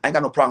now. I ain't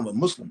got no problem with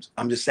Muslims.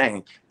 I'm just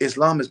saying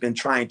Islam has been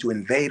trying to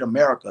invade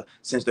America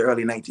since the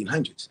early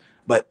 1900s.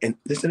 But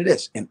listen to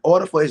this, in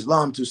order for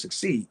Islam to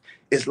succeed,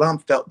 Islam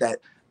felt that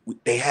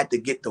they had to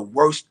get the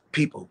worst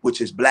people, which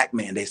is black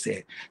men. They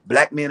said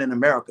black men in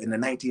America in the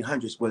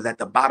 1900s was at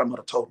the bottom of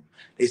the totem.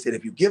 They said,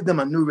 if you give them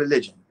a new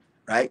religion,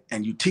 right,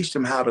 and you teach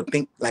them how to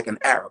think like an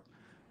Arab,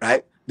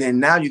 right, then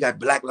now you got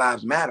Black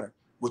Lives Matter,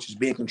 which is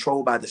being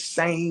controlled by the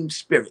same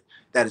spirit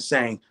that is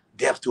saying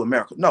death to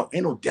America. No,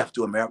 ain't no death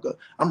to America.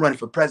 I'm running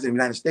for president of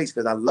the United States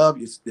because I love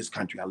this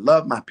country. I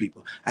love my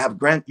people. I have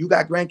you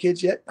got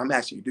grandkids yet? I'm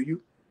asking you, do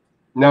you?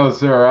 No,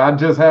 sir. I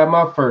just had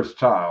my first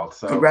child.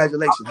 So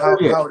congratulations. How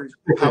old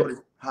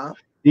is, huh?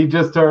 He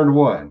just turned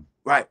 1.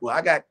 Right. Well,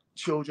 I got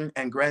children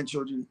and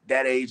grandchildren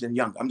that age and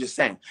younger. I'm just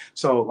saying.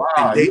 So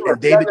wow, and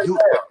David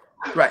Duke,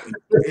 right.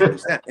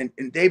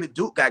 And David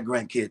Duke got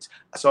grandkids.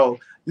 So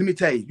let me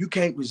tell you, you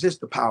can't resist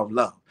the power of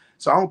love.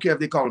 So I don't care if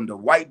they call them the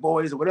white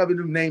boys or whatever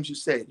the names you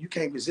said. You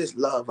can't resist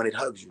love when it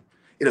hugs you.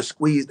 It'll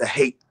squeeze the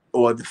hate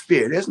or the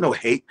fear. There's no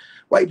hate.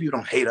 White people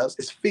don't hate us.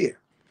 It's fear.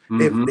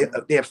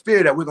 They're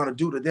fear that we're going to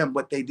do to them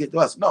what they did to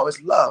us. No,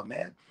 it's love,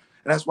 man.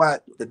 And that's why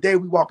the day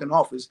we walk in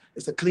office,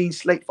 it's a clean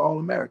slate for all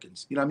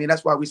Americans. You know what I mean?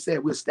 That's why we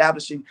said we're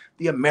establishing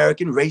the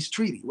American Race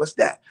Treaty. What's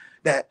that?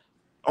 That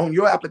on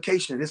your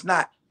application, it's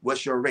not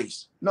what's your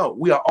race. No,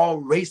 we are all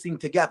racing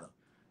together,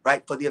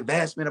 right, for the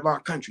advancement of our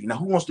country. Now,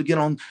 who wants to get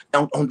on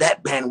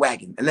that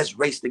bandwagon and let's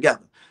race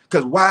together?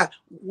 Because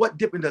what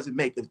difference does it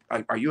make?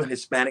 Are you a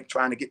Hispanic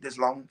trying to get this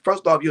loan?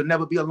 First off, you'll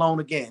never be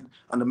alone again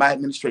under my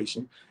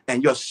administration,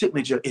 and your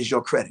signature is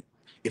your credit.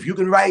 If you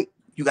can write,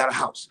 you got a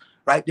house,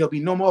 right? There'll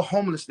be no more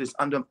homelessness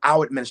under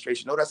our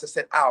administration. Notice I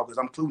said our because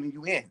I'm including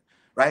you in,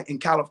 right? In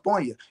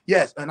California,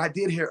 yes, and I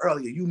did hear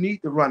earlier, you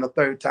need to run a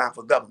 3rd time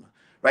for governor,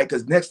 right?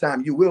 Because next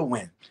time you will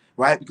win.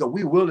 Right? Because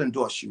we will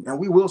endorse you and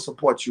we will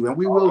support you and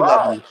we will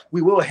love you.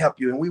 We will help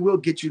you and we will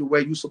get you to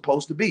where you're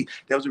supposed to be.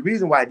 There was a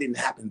reason why it didn't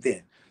happen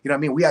then. You know what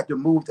I mean? We have to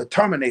move the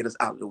Terminators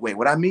out of the way.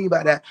 What I mean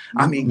by that,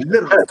 I mean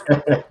literally.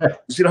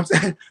 You see what I'm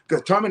saying?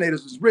 Because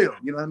Terminators is real.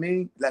 You know what I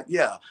mean? Like,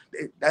 yeah,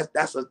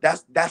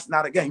 that's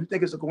not a game. You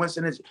think it's a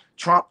coincidence?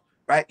 Trump,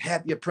 right,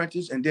 had The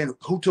Apprentice, and then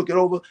who took it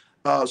over?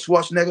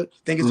 Schwarzenegger.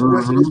 Think it's a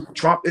coincidence?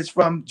 Trump is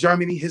from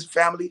Germany. His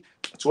family,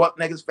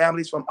 Schwarzenegger's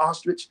family is from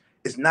Ostrich.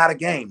 It's not a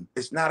game.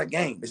 It's not a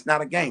game. It's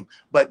not a game.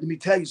 But let me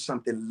tell you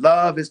something.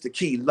 Love is the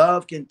key.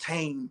 Love can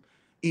tame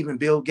even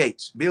Bill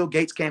Gates. Bill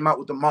Gates came out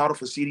with the model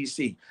for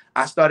CDC.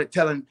 I started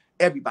telling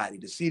everybody,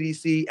 the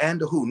CDC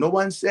and the WHO. No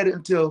one said it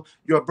until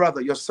your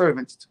brother, your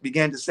servants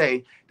began to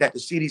say that the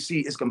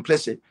CDC is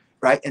complicit,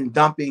 right, in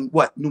dumping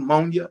what?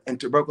 Pneumonia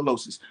and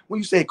tuberculosis. When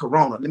you say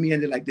corona, let me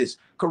end it like this.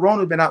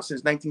 Corona has been out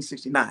since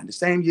 1969, the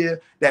same year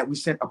that we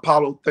sent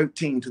Apollo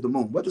 13 to the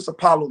moon. What does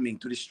Apollo mean?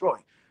 To destroy.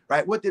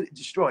 Right? What did it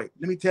destroy?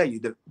 Let me tell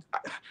you, I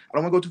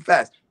don't want to go too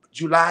fast.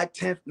 July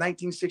 10th,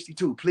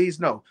 1962, please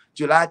know,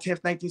 July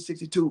 10th,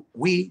 1962,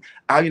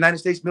 our United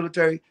States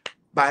military,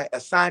 by a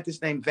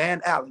scientist named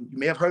Van Allen, you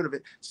may have heard of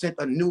it, sent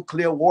a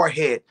nuclear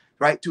warhead,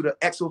 right, to the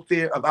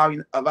exosphere of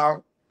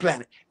our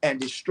planet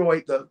and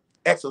destroyed the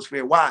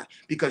exosphere. Why?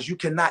 Because you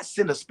cannot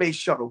send a space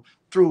shuttle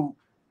through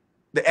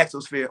the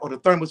exosphere or the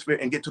thermosphere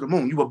and get to the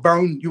moon. You will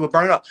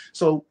burn up.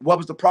 So what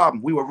was the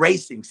problem? We were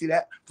racing, see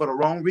that, for the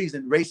wrong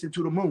reason, racing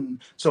to the moon.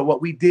 So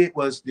what we did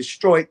was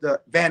destroy the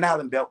Van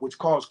Allen belt, which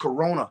caused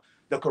corona,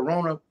 the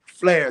corona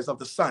flares of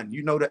the sun.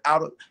 You know, the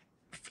outer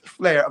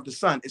flare of the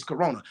sun is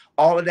corona.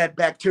 All of that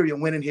bacteria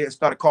went in here and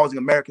started causing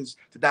Americans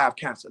to die of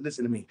cancer.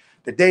 Listen to me.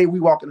 The day we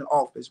walk into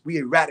office, we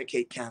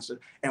eradicate cancer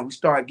and we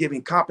start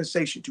giving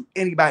compensation to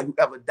anybody who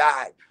ever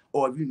died,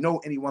 or if you know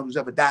anyone who's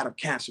ever died of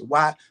cancer.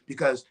 Why?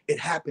 Because it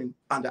happened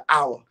under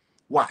our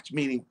watch,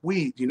 meaning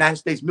we, the United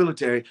States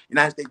military,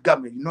 United States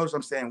government, you notice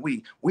I'm saying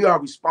we are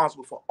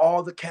responsible for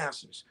all the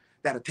cancers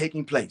that are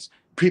taking place.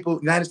 People,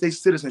 United States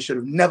citizens should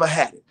have never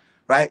had it,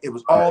 right? It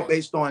was all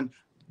based on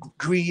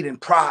greed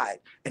and pride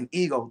and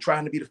ego,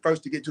 trying to be the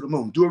first to get to the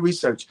moon. Do a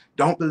research.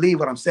 Don't believe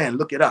what I'm saying.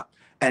 Look it up.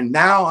 And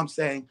now I'm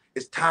saying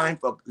it's time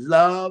for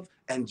love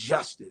and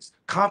justice.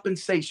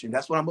 Compensation.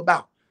 That's what I'm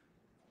about.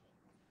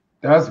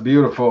 That's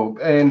beautiful.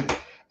 And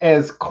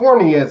as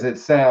corny as it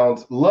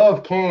sounds,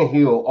 love can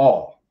heal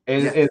all.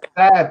 And it's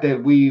sad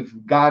that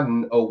we've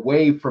gotten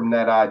away from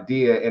that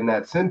idea and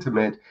that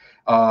sentiment,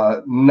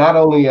 not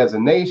only as a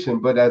nation,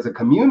 but as a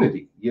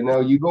community. You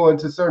know, you go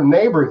into certain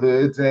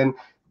neighborhoods and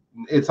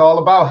it's all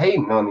about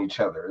hating on each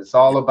other. It's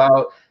all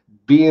about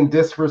being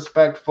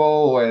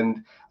disrespectful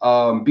and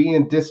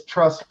being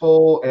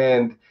distrustful.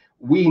 And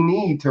we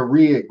need to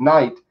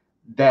reignite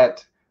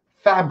that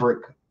fabric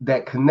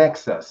that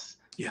connects us.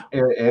 Yeah.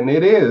 And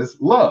it is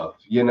love.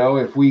 You know,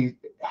 if we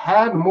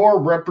had more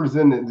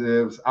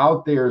representatives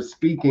out there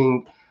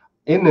speaking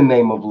in the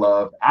name of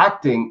love,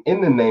 acting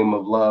in the name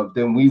of love,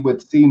 then we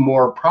would see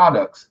more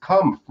products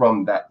come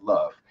from that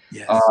love.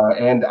 Yes.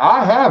 And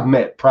I have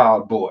met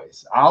Proud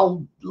Boys.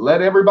 I'll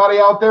let everybody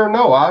out there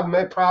know I've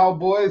met Proud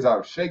Boys.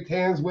 I've shaked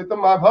hands with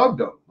them. I've hugged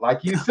them.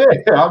 Like you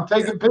said, I've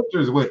taken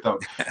pictures with them.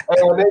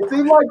 And they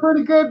seem like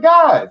pretty good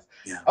guys.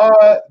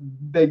 Yeah.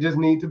 They just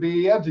need to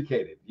be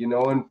educated, you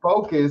know, and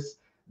focus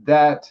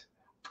that,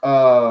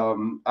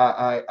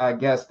 I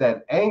guess,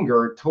 that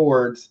anger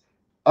towards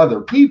other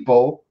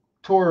people,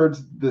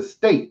 towards the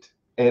state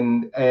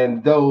and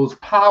those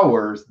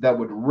powers that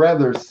would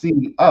rather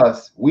see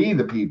us, we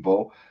the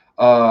people,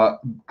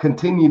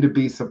 continue to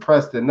be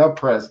suppressed and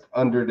oppressed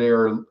under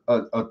their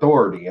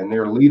authority and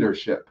their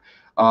leadership.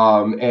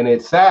 And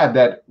it's sad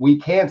that we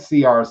can't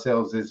see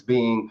ourselves as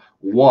being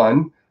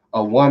one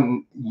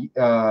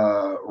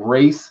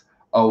race,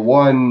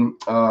 one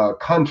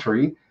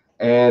country,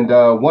 and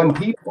one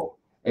people.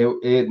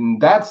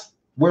 And that's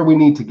where we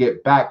need to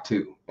get back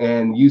to.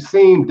 And you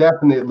seem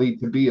definitely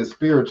to be a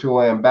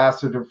spiritual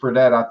ambassador for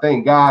that. I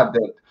thank God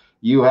that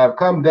you have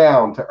come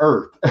down to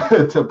earth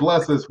to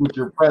bless us with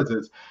your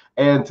presence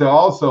and to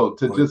also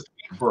to just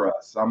speak for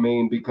us. I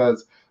mean,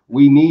 because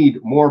we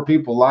need more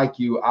people like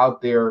you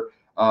out there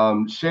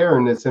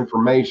sharing this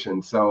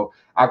information. So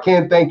I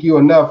can't thank you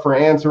enough for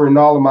answering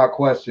all of my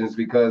questions,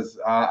 because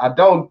I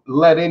don't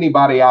let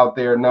anybody out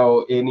there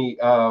know any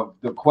of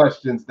the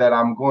questions that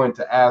I'm going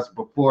to ask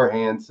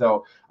beforehand.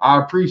 So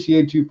I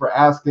appreciate you for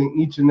asking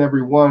each and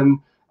every one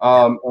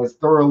as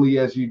thoroughly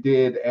as you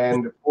did,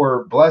 and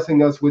for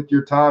blessing us with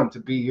your time to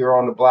be here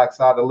on the Black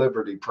Side of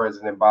Liberty,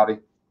 President Boddie.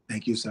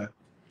 Thank you, sir.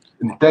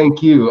 And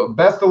thank you.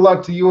 Best of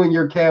luck to you in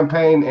your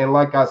campaign. And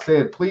like I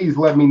said, please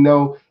let me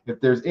know if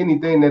there's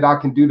anything that I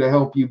can do to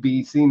help you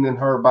be seen and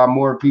heard by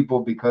more people,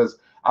 because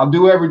I'll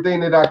do everything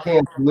that I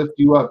can to lift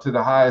you up to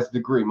the highest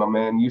degree, my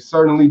man. You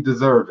certainly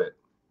deserve it.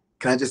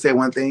 Can I just say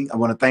one thing? I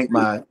want to thank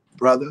my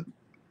brother,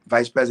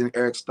 Vice President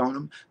Eric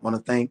Stoneham. I want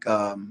to thank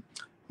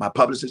my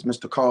publicist,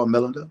 Mr. Carl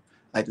Millender.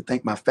 I'd like to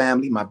thank my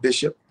family, my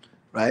bishop,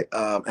 right?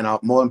 And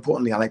more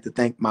importantly, I'd like to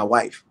thank my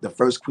wife, the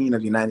first queen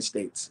of the United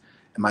States,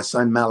 and my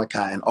son Malachi,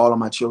 and all of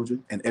my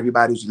children, and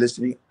everybody who's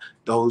listening,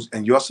 those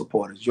and your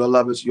supporters, your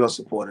lovers, your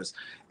supporters.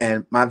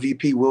 And my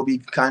VP will be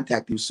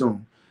contacting you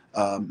soon.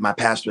 My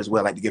pastor as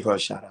well, I'd like to give her a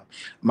shout out.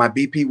 My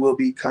VP will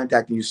be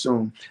contacting you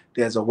soon.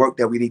 There's a work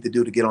that we need to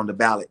do to get on the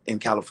ballot in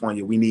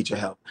California. We need your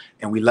help.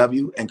 And we love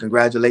you, and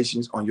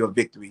congratulations on your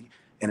victory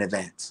in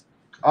advance.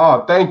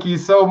 Oh, thank you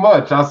so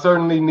much. I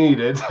certainly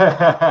need it.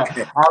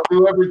 I'll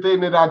do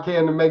everything that I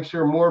can to make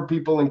sure more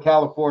people in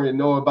California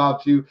know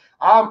about you.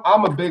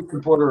 I'm a big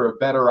supporter of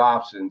better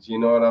options, you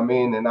know what I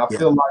mean? And I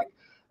feel like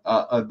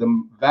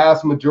the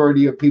vast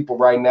majority of people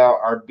right now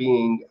are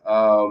being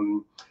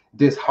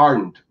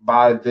disheartened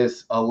by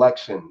this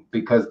election,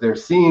 because they're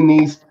seeing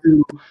these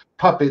two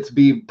puppets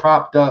be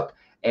propped up,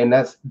 and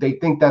they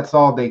think that's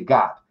all they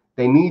got.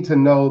 They need to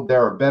know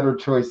there are better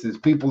choices,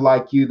 people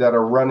like you that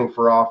are running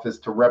for office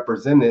to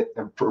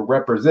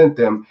represent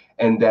them,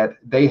 and that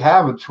they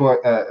have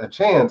a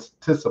chance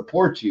to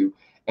support you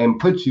and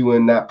put you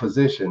in that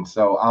position.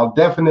 So I'll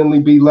definitely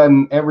be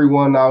letting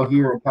everyone out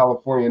here in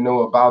California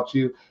know about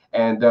you,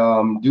 and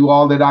do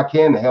all that I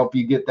can to help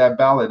you get that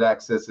ballot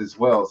access as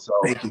well. So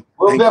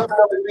we'll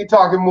definitely be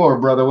talking more,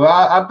 brother. Well,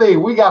 I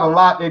think we got a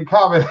lot in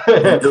common.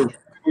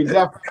 We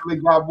definitely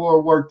got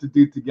more work to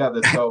do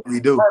together. So We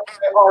do.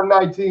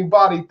 R19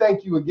 Boddie,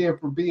 thank you again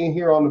for being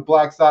here on the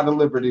Black Side of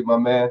Liberty, my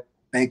man.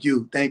 Thank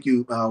you. Thank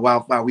you,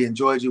 Wildfire. We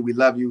enjoyed you. We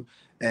love you.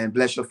 And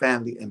bless your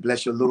family and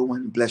bless your little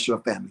one and bless your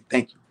family.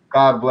 Thank you.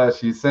 God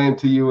bless you. Same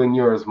to you and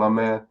yours, my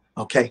man.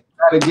 Okay.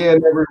 That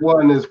again,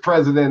 everyone, is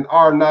President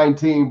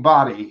R19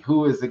 Boddie,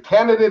 who is a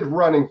candidate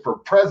running for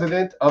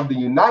President of the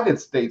United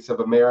States of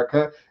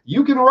America.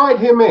 You can write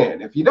him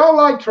in. If you don't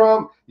like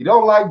Trump, you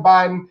don't like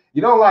Biden,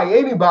 you don't like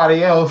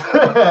anybody else,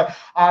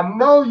 I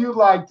know you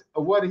liked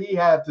what he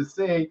had to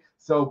say.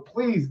 So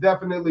please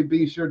definitely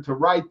be sure to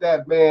write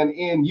that man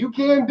in. You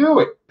can do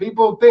it.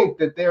 People think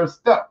that they're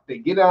stuck. They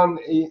get on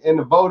in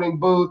the voting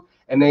booth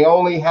and they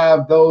only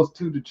have those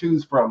two to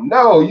choose from.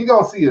 No, you're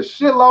going to see a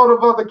shitload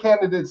of other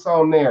candidates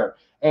on there.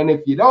 And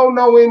if you don't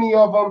know any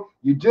of them,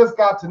 you just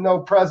got to know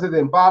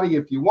President Boddie.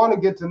 If you want to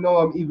get to know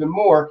him even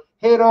more,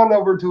 head on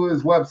over to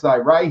his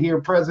website right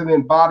here,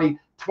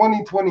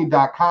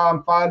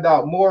 presidentboddie2020.com. Find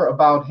out more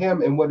about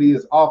him and what he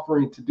is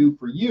offering to do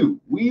for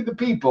you, we the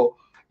people,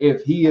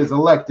 if he is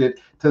elected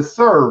to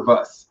serve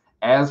us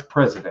as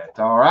president.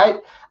 All right.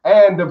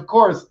 And of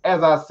course,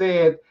 as I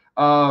said,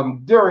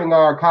 during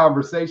our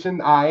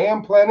conversation, I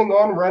am planning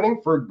on running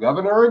for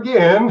governor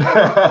again.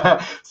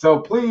 So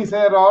please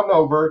head on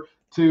over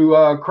to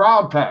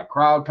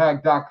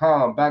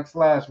crowdpack.com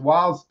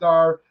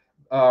 /Wildstar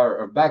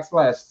or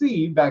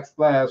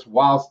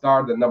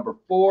 /C/Wildstar, the number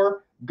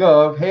 4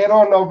 Gov. Head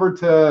on over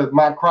to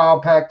my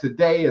CrowdPack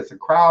today. It's a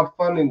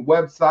crowdfunding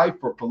website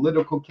for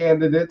political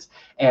candidates,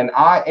 and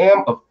I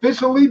am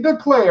officially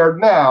declared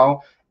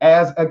now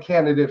as a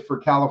candidate for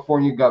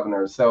California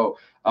governor. So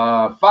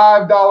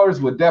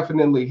 $5 would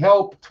definitely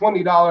help.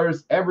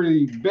 $20,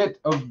 every bit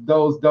of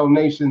those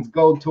donations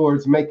go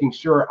towards making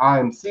sure I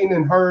am seen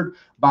and heard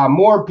by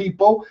more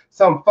people.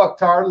 Some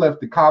fucktard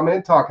left a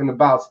comment talking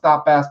about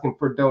stop asking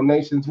for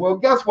donations. Well,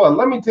 guess what?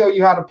 Let me tell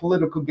you how the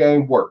political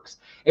game works.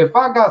 If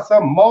I got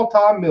some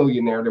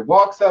multi-millionaire that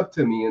walks up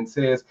to me and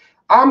says,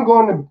 I'm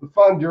going to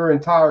fund your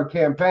entire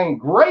campaign.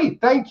 Great,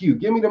 thank you.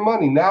 Give me the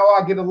money. Now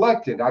I get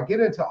elected. I get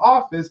into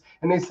office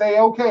and they say,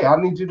 okay, I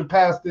need you to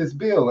pass this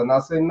bill. And I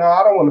say, no,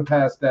 I don't want to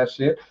pass that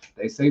shit.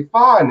 They say,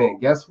 fine.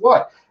 And guess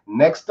what?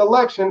 Next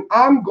election,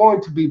 I'm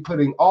going to be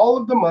putting all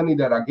of the money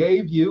that I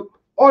gave you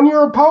on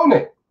your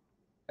opponent.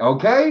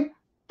 Okay?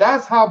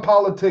 That's how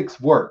politics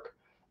work.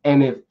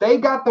 And if they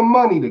got the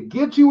money to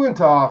get you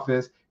into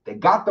office, they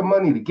got the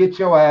money to get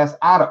your ass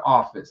out of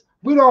office.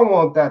 We don't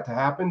want that to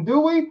happen,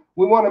 do we?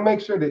 We want to make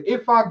sure that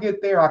if I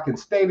get there, I can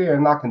stay there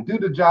and I can do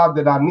the job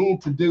that I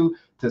need to do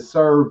to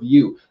serve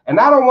you. And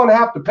I don't want to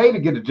have to pay to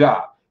get a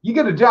job. You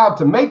get a job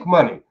to make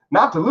money,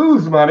 not to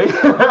lose money.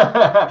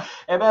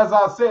 And as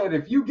I said,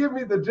 if you give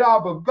me the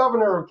job of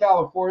governor of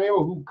California,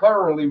 who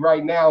currently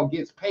right now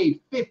gets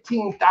paid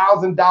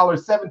 $15,000,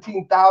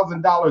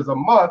 $17,000 a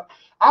month,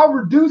 I'll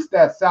reduce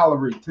that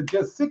salary to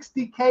just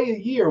 $60K a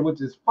year,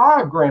 which is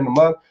 $5,000 a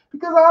month,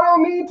 because I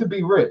don't need to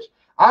be rich.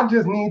 I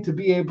just need to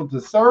be able to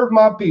serve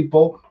my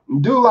people,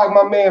 do like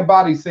my man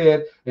Boddie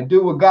said, and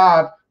do what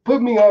God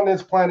put me on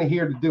this planet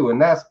here to do,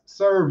 and that's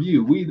serve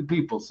you, we the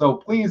people. So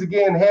please,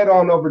 again, head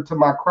on over to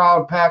my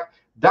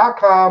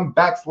crowdpack.com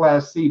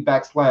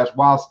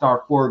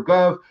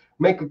 /C/Wildstar4Gov.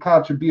 Make a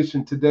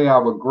contribution today. I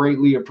would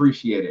greatly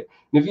appreciate it.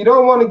 And if you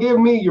don't want to give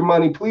me your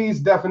money, please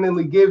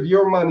definitely give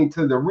your money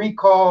to the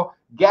Recall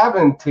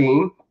Gavin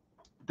team.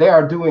 They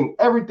are doing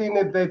everything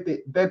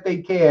that they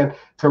can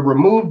to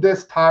remove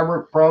this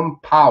tyrant from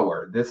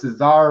power. This is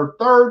our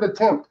 3rd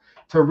attempt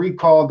to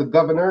recall the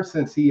governor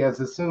since he has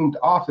assumed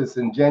office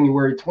in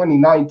January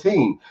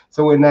 2019.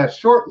 So in that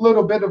short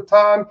little bit of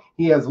time,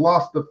 he has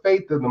lost the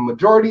faith of the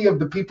majority of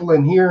the people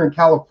in here in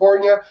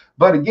California.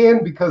 But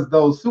again, because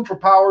those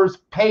superpowers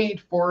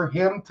paid for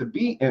him to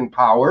be in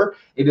power,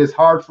 it is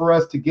hard for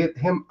us to get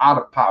him out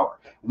of power.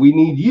 We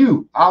need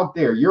you out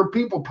there, your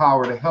people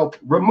power, to help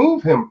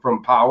remove him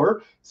from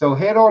power. So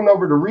head on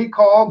over to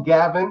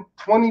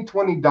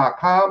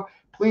recallgavin2020.com.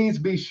 Please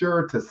be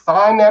sure to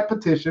sign that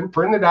petition,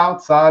 print it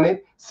out, sign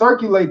it,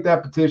 circulate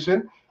that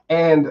petition,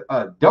 and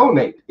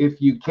donate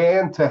if you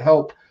can to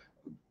help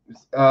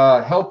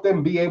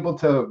them be able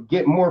to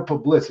get more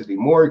publicity,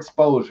 more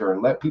exposure,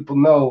 and let people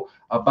know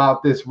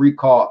about this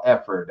recall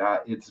effort.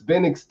 It's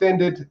been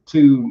extended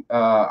to,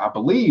 I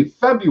believe,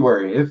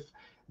 February. If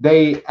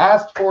they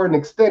asked for an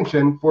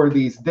extension for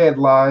these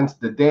deadlines,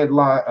 the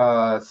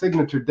deadline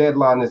signature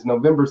deadline is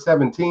November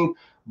 17th,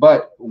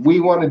 but we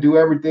want to do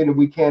everything that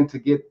we can to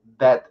get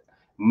that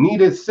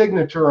needed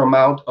signature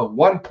amount of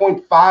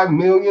 1.5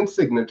 million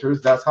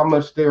signatures. That's how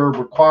much they're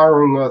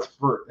requiring us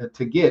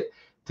to get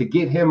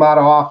him out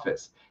of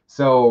office.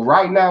 So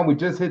right now we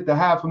just hit the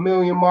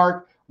 500,000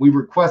 mark. We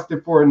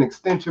requested for an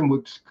extension,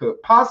 which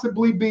could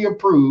possibly be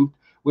approved,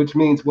 which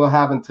means we'll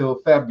have until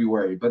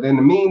February. But in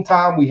the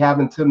meantime, we have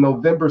until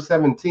November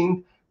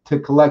 17th to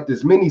collect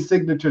as many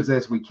signatures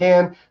as we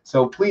can.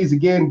 So please,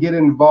 again, get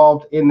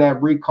involved in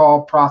that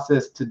recall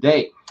process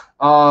today.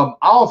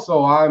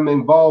 Also, I'm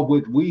involved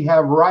with We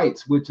Have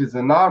Rights, which is a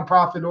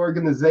nonprofit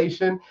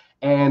organization,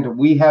 and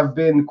we have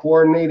been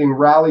coordinating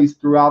rallies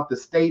throughout the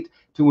state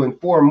to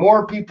inform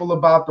more people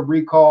about the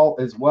recall,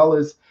 as well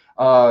as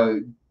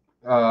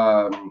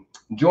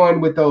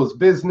join with those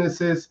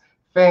businesses,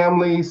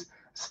 families,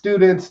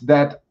 students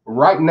that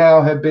right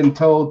now have been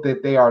told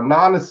that they are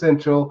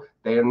non-essential.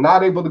 They are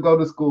not able to go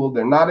to school.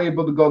 They're not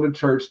able to go to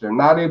church. They're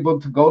not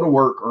able to go to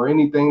work or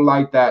anything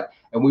like that.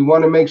 And we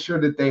want to make sure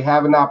that they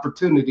have an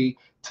opportunity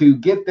to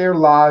get their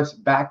lives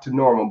back to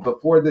normal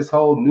before this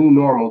whole new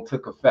normal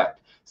took effect.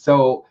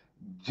 So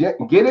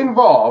get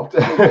involved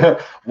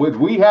with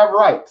We Have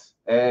Rights.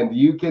 And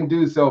you can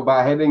do so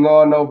by heading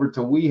on over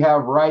to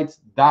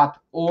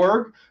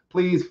wehaverights.org.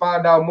 Please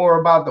find out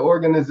more about the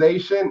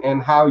organization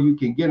and how you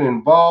can get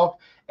involved.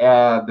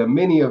 The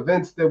many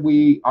events that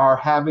we are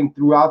having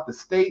throughout the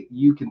state,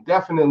 you can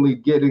definitely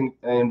get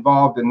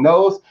involved in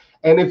those.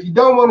 And if you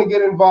don't want to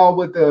get involved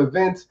with the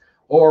events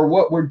or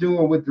what we're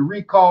doing with the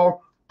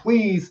recall,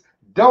 please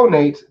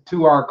donate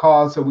to our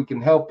cause so we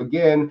can help,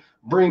 again,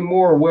 bring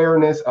more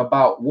awareness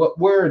about what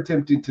we're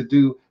attempting to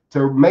do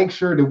to make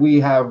sure that we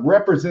have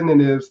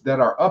representatives that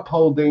are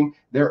upholding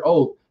their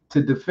oath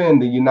to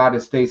defend the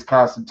United States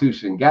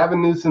Constitution.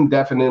 Gavin Newsom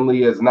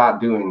definitely is not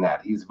doing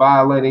that. He's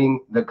violating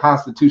the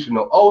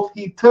constitutional oath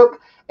he took,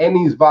 and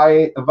he's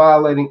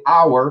violating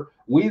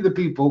we the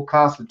people,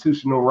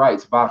 constitutional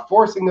rights by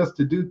forcing us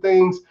to do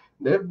things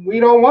that we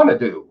don't want to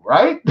do,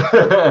 right?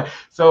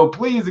 So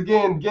please,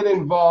 again, get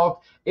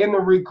involved in the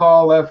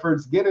recall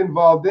efforts, get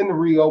involved in the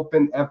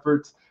reopen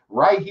efforts.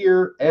 Right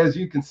here, as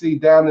you can see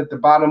down at the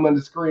bottom of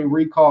the screen,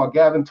 recall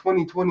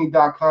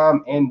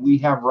Gavin2020.com and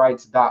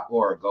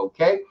wehaverights.org,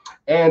 okay?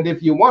 And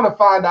if you want to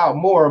find out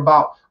more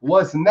about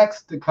what's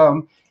next to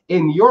come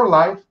in your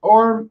life,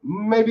 or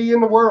maybe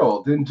in the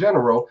world in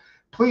general,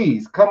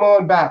 please come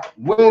on back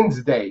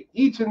Wednesday.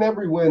 Each and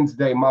every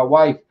Wednesday, my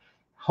wife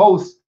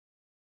hosts